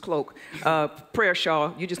Jesus' cloak, prayer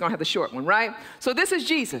shawl, you're just going to have the short one, right? So this is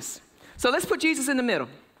Jesus. So let's put Jesus in the middle.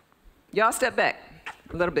 Y'all step back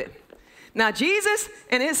a little bit. Now, Jesus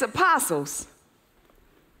and his apostles,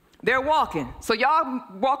 they're walking. So y'all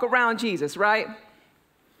walk around Jesus, right?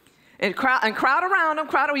 And crowd around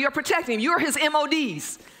him, you're protecting him. You're his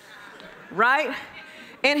MODs, right?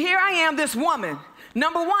 And here I am, this woman.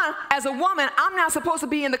 Number one, as a woman, I'm not supposed to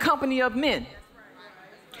be in the company of men.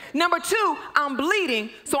 Number two, I'm bleeding,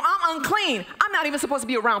 so I'm unclean. I'm not even supposed to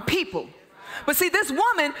be around people. But see, this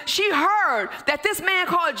woman, she heard that this man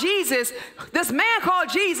called Jesus,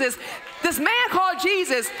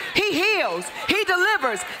 he heals, he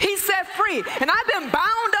delivers, he set free. And I've been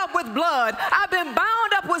bound up with blood. I've been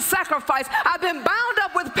bound up with sacrifice. I've been bound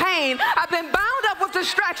up with pain. I've been bound up with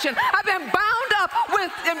distraction. I've been bound up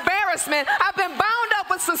with embarrassment. I've been bound up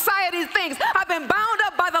with society's things. I've been bound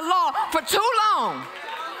up by the law for too long.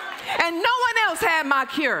 And no one else had my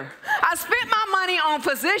cure. I spent my money on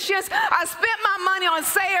physicians. I spent my money on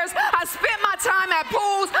sayers. I spent my time at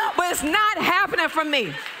pools, but it's not happening for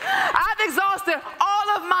me. I've exhausted all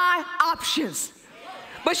of my options.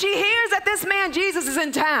 But she hears that this man Jesus is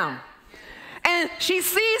in town. And she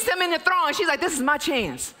sees him in the throng. She's like, this is my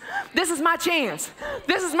chance. This is my chance.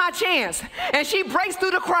 This is my chance. And she breaks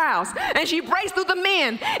through the crowds. And she breaks through the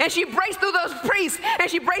men. And she breaks through those priests.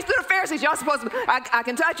 And she breaks through the Pharisees. Y'all supposed to, I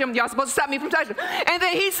can touch him. Y'all supposed to stop me from touching him. And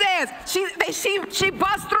then he says, she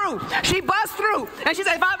busts through. She busts through. And she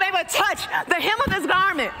says, if I'm able to touch the hem of his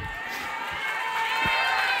garment,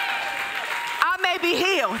 I may be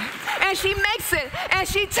healed. And and she makes it, and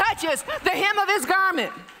she touches the hem of his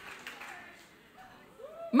garment.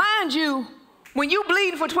 Mind you, when you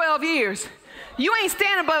bleeding for 12 years, you ain't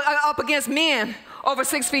standing up against men over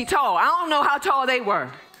 6 feet tall. I don't know how tall they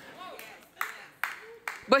were.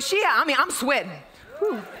 But I'm sweating.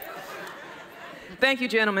 Whew. Thank you,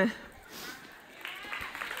 gentlemen.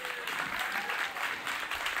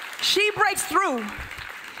 She breaks through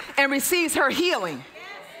and receives her healing.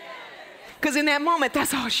 Because in that moment,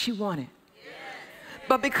 that's all she wanted.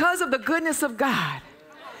 But because of the goodness of God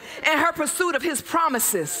and her pursuit of his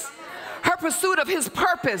promises, her pursuit of his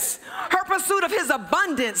purpose, her pursuit of his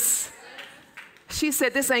abundance, she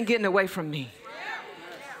said, this ain't getting away from me.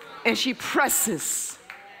 And she presses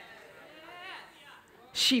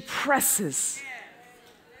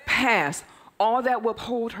past all that will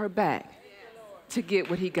hold her back to get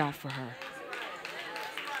what he got for her.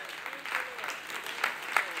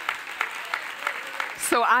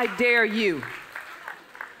 So I dare you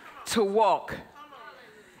to walk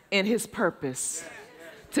in his purpose,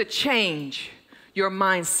 to change your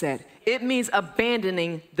mindset. It means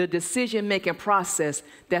abandoning the decision-making process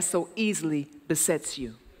that so easily besets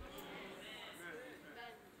you.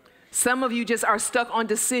 Some of you just are stuck on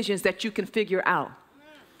decisions that you can figure out.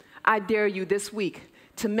 I dare you this week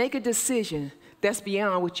to make a decision that's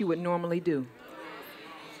beyond what you would normally do.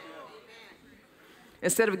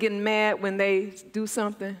 Instead of getting mad when they do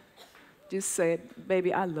something, just say,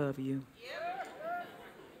 baby, I love you.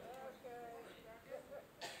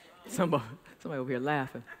 Somebody over here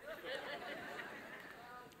laughing.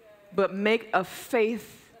 But make a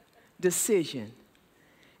faith decision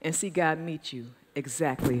and see God meet you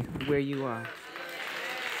exactly where you are.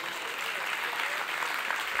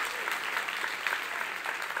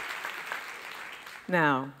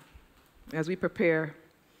 Now, as we prepare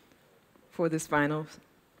for this final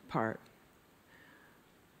part,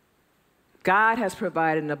 God has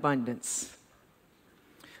provided an abundance.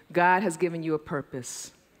 God has given you a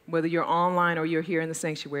purpose, whether you're online or you're here in the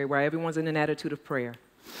sanctuary where everyone's in an attitude of prayer.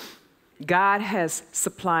 God has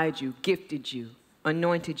supplied you, gifted you,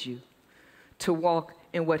 anointed you to walk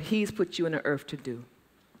in what he's put you in the earth to do.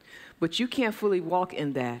 But you can't fully walk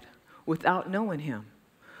in that without knowing him,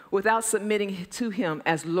 without submitting to him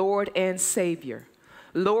as Lord and Savior.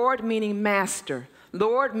 Lord meaning master,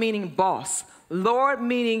 Lord meaning boss, Lord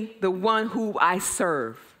meaning the one who I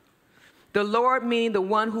serve, the Lord meaning the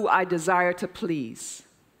one who I desire to please.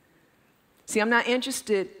 See, I'm not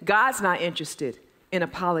interested, God's not interested in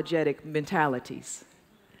apologetic mentalities.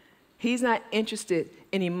 He's not interested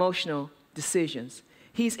in emotional decisions.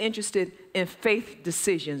 He's interested in faith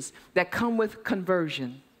decisions that come with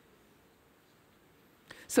conversion.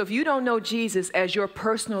 So if you don't know Jesus as your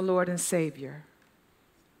personal Lord and Savior,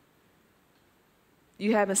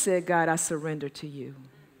 you haven't said, God, I surrender to you.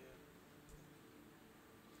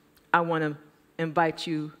 I want to invite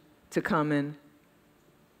you to come and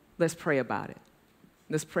let's pray about it.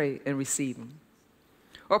 Let's pray and receive him.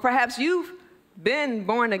 Or perhaps you've been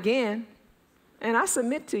born again, and I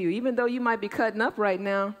submit to you, even though you might be cutting up right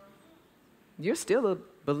now, you're still a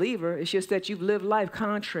believer. It's just that you've lived life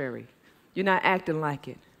contrary. You're not acting like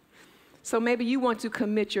it. So maybe you want to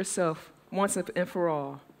commit yourself once and for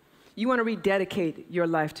all. You want to rededicate your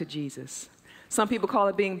life to Jesus. Some people call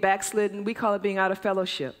it being backslidden. We call it being out of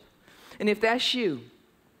fellowship. And if that's you,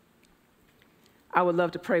 I would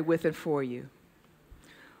love to pray with and for you.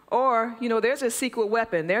 Or, there's a secret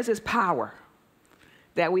weapon. There's this power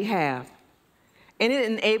that we have. And it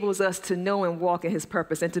enables us to know and walk in his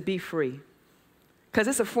purpose and to be free. Because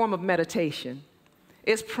it's a form of meditation.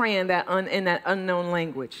 It's praying in that unknown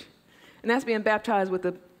language. And that's being baptized with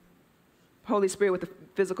the Holy Spirit with the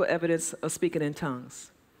physical evidence of speaking in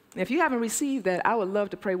tongues. And if you haven't received that, I would love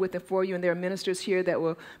to pray with and for you. And there are ministers here that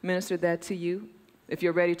will minister that to you if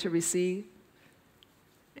you're ready to receive.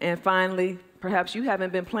 And finally, perhaps you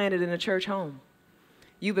haven't been planted in a church home.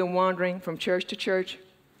 You've been wandering from church to church,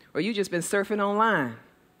 or you've just been surfing online,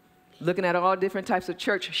 looking at all different types of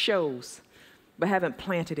church shows, but haven't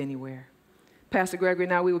planted anywhere. Pastor Gregory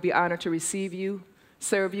and I, we would be honored to receive you,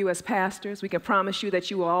 serve you as pastors. We can promise you that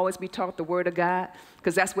you will always be taught the word of God,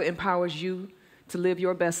 because that's what empowers you to live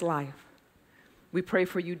your best life. We pray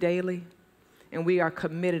for you daily, and we are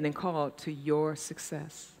committed and called to your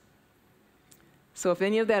success. So if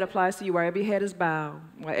any of that applies to you, while every head is bowed,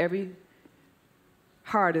 while every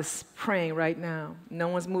heart is praying right now, no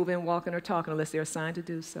one's moving, walking, or talking unless they're assigned to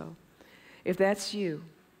do so. If that's you,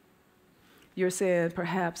 you're saying,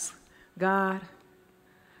 perhaps, God,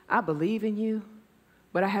 I believe in you,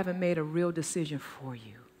 but I haven't made a real decision for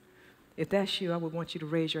you. If that's you, I would want you to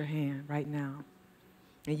raise your hand right now.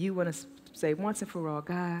 And you want to say once and for all,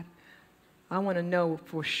 God, I want to know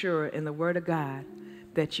for sure in the Word of God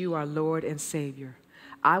that you are Lord and Savior.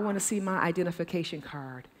 I want to see my identification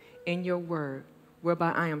card in your Word,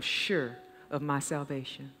 whereby I am sure of my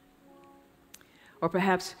salvation. Or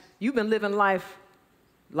perhaps you've been living life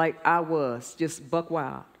like I was, just buck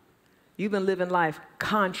wild. You've been living life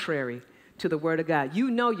contrary to the Word of God.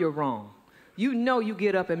 You know you're wrong. You know you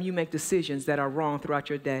get up and you make decisions that are wrong throughout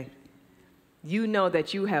your day. You know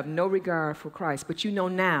that you have no regard for Christ, but you know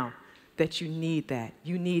now that you need that.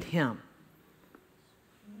 You need Him.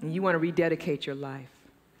 And you want to rededicate your life.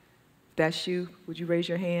 If that's you, would you raise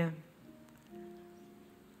your hand?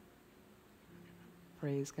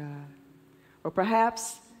 Praise God. Or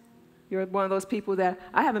perhaps you're one of those people that,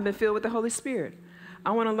 I haven't been filled with the Holy Spirit.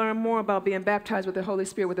 I want to learn more about being baptized with the Holy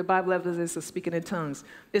Spirit, with the Bible evidence of speaking in tongues.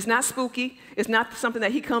 It's not spooky. It's not something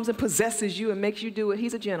that He comes and possesses you and makes you do it.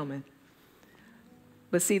 He's a gentleman.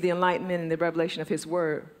 But see, the enlightenment and the revelation of His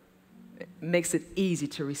Word makes it easy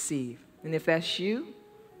to receive. And if that's you,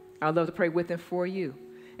 I'd love to pray with and for you.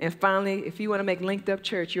 And finally, if you want to make Linked Up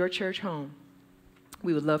Church your church home,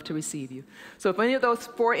 we would love to receive you. So if any of those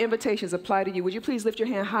 4 invitations apply to you, would you please lift your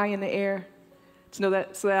hand high in the air to know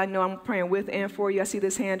that, so that I know I'm praying with and for you? I see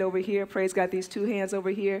this hand over here. Praise God, these 2 hands over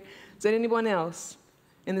here. Is there anyone else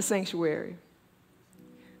in the sanctuary?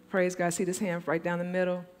 Praise God. I see this hand right down the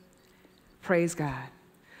middle. Praise God.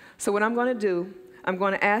 So what I'm going to do, I'm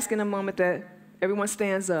going to ask in a moment that everyone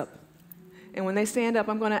stands up. And when they stand up,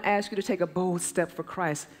 I'm going to ask you to take a bold step for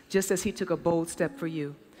Christ, just as He took a bold step for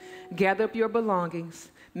you. Gather up your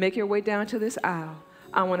belongings. Make your way down to this aisle.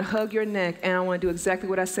 I want to hug your neck, and I want to do exactly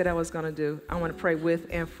what I said I was going to do. I want to pray with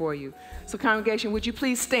and for you. So congregation, would you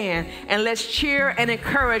please stand, and let's cheer and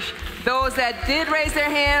encourage those that did raise their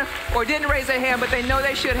hand or didn't raise their hand, but they know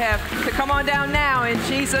they should have, to come on down now in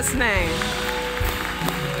Jesus' name.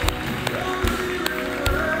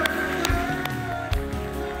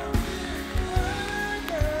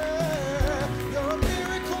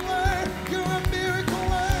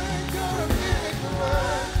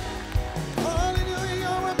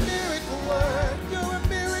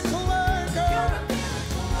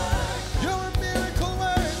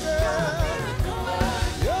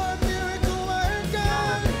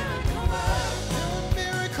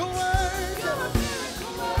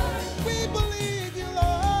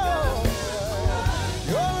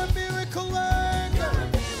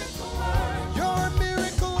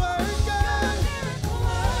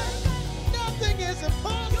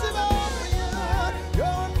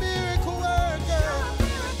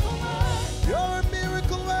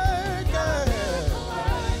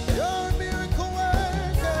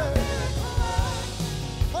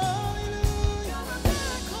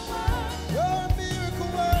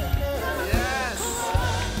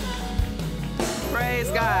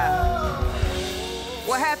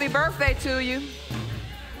 Happy birthday to you.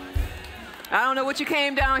 I don't know what you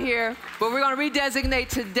came down here, but we're going to redesignate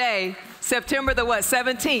today, September the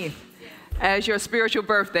 17th, as your spiritual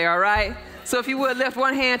birthday, all right? So if you would, lift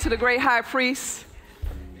one hand to the great high priest,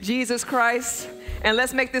 Jesus Christ, and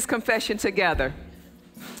let's make this confession together.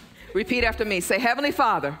 Repeat after me. Say, Heavenly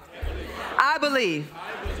Father, I believe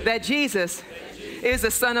that Jesus is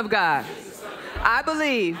the Son of God. I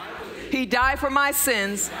believe He died for my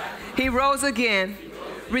sins. He rose again,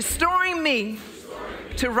 restoring me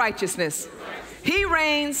to righteousness. He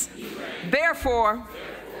reigns, therefore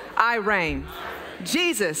I reign.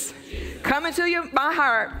 Jesus, come into my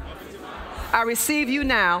heart. I receive you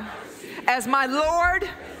now as my Lord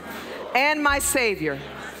and my Savior.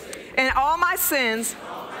 And all my sins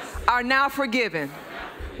are now forgiven.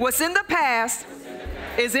 What's in the past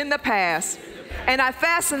is in the past, and I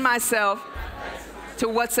fasten myself to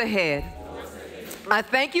what's ahead. I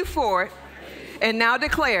thank you for it, and now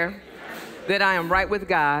declare that I am right with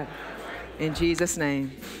God. In Jesus'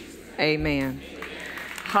 name, amen.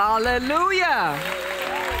 Hallelujah.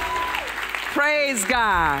 Praise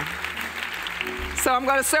God. So I'm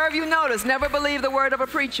going to serve you notice. Never believe the word of a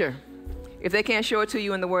preacher if they can't show it to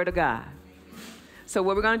you in the Word of God. So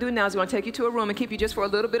what we're going to do now is we're going to take you to a room and keep you just for a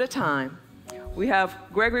little bit of time. We have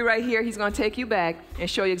Gregory right here. He's going to take you back and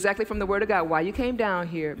show you exactly from the Word of God why you came down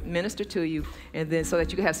here, minister to you, and then so that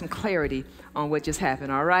you can have some clarity on what just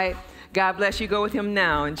happened, all right? God bless you. Go with him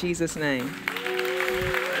now in Jesus' name.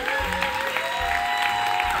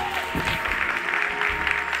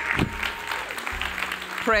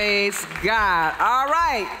 Praise God. All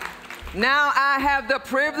right. Now I have the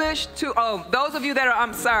privilege to, those of you that are,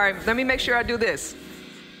 I'm sorry, let me make sure I do this.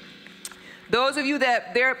 Those of you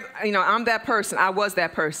that I'm that person, I was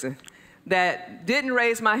that person that didn't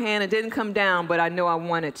raise my hand and didn't come down, but I know I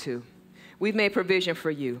wanted to. We've made provision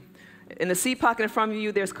for you. In the seat pocket in front of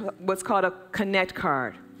you, there's what's called a Connect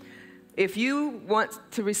card. If you want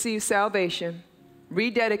to receive salvation,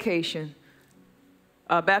 rededication,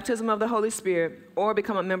 baptism of the Holy Spirit, or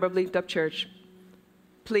become a member of Lift Up Church,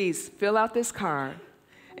 please fill out this card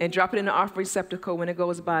and drop it in the offering receptacle when it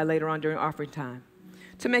goes by later on during offering time.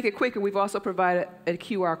 To make it quicker, we've also provided a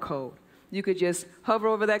QR code. You could just hover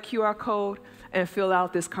over that QR code and fill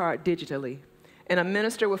out this card digitally. And a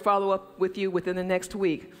minister will follow up with you within the next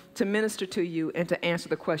week to minister to you and to answer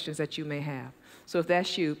the questions that you may have. So if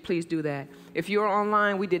that's you, please do that. If you're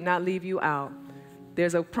online, we did not leave you out.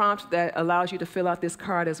 There's a prompt that allows you to fill out this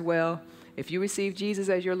card as well. If you receive Jesus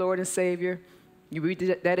as your Lord and Savior, you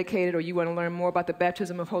rededicated, or you want to learn more about the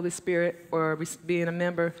baptism of Holy Spirit or being a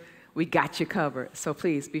member, we got you covered. So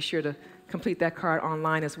please be sure to complete that card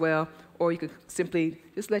online as well, or you could simply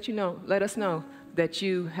just let us know that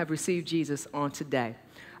you have received Jesus on today.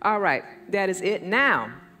 All right, that is it.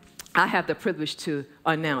 Now, I have the privilege to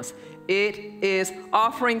announce it is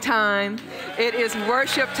offering time. It is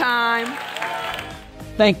worship time.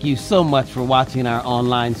 Thank you so much for watching our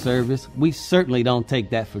online service. We certainly don't take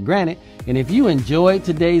that for granted. And if you enjoyed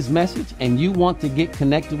today's message and you want to get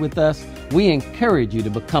connected with us, we encourage you to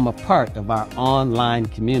become a part of our online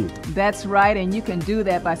community. That's right, and you can do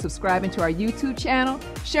that by subscribing to our YouTube channel,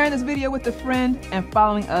 sharing this video with a friend, and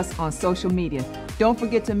following us on social media. Don't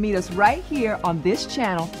forget to meet us right here on this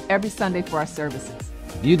channel every Sunday for our services.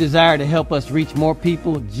 If you desire to help us reach more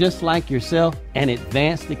people just like yourself and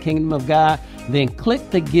advance the kingdom of God, then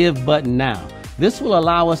click the Give button now. This will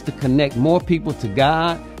allow us to connect more people to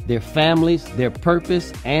God, their families, their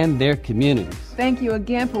purpose, and their communities. Thank you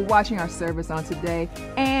again for watching our service on today,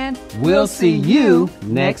 and we'll see you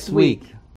next week.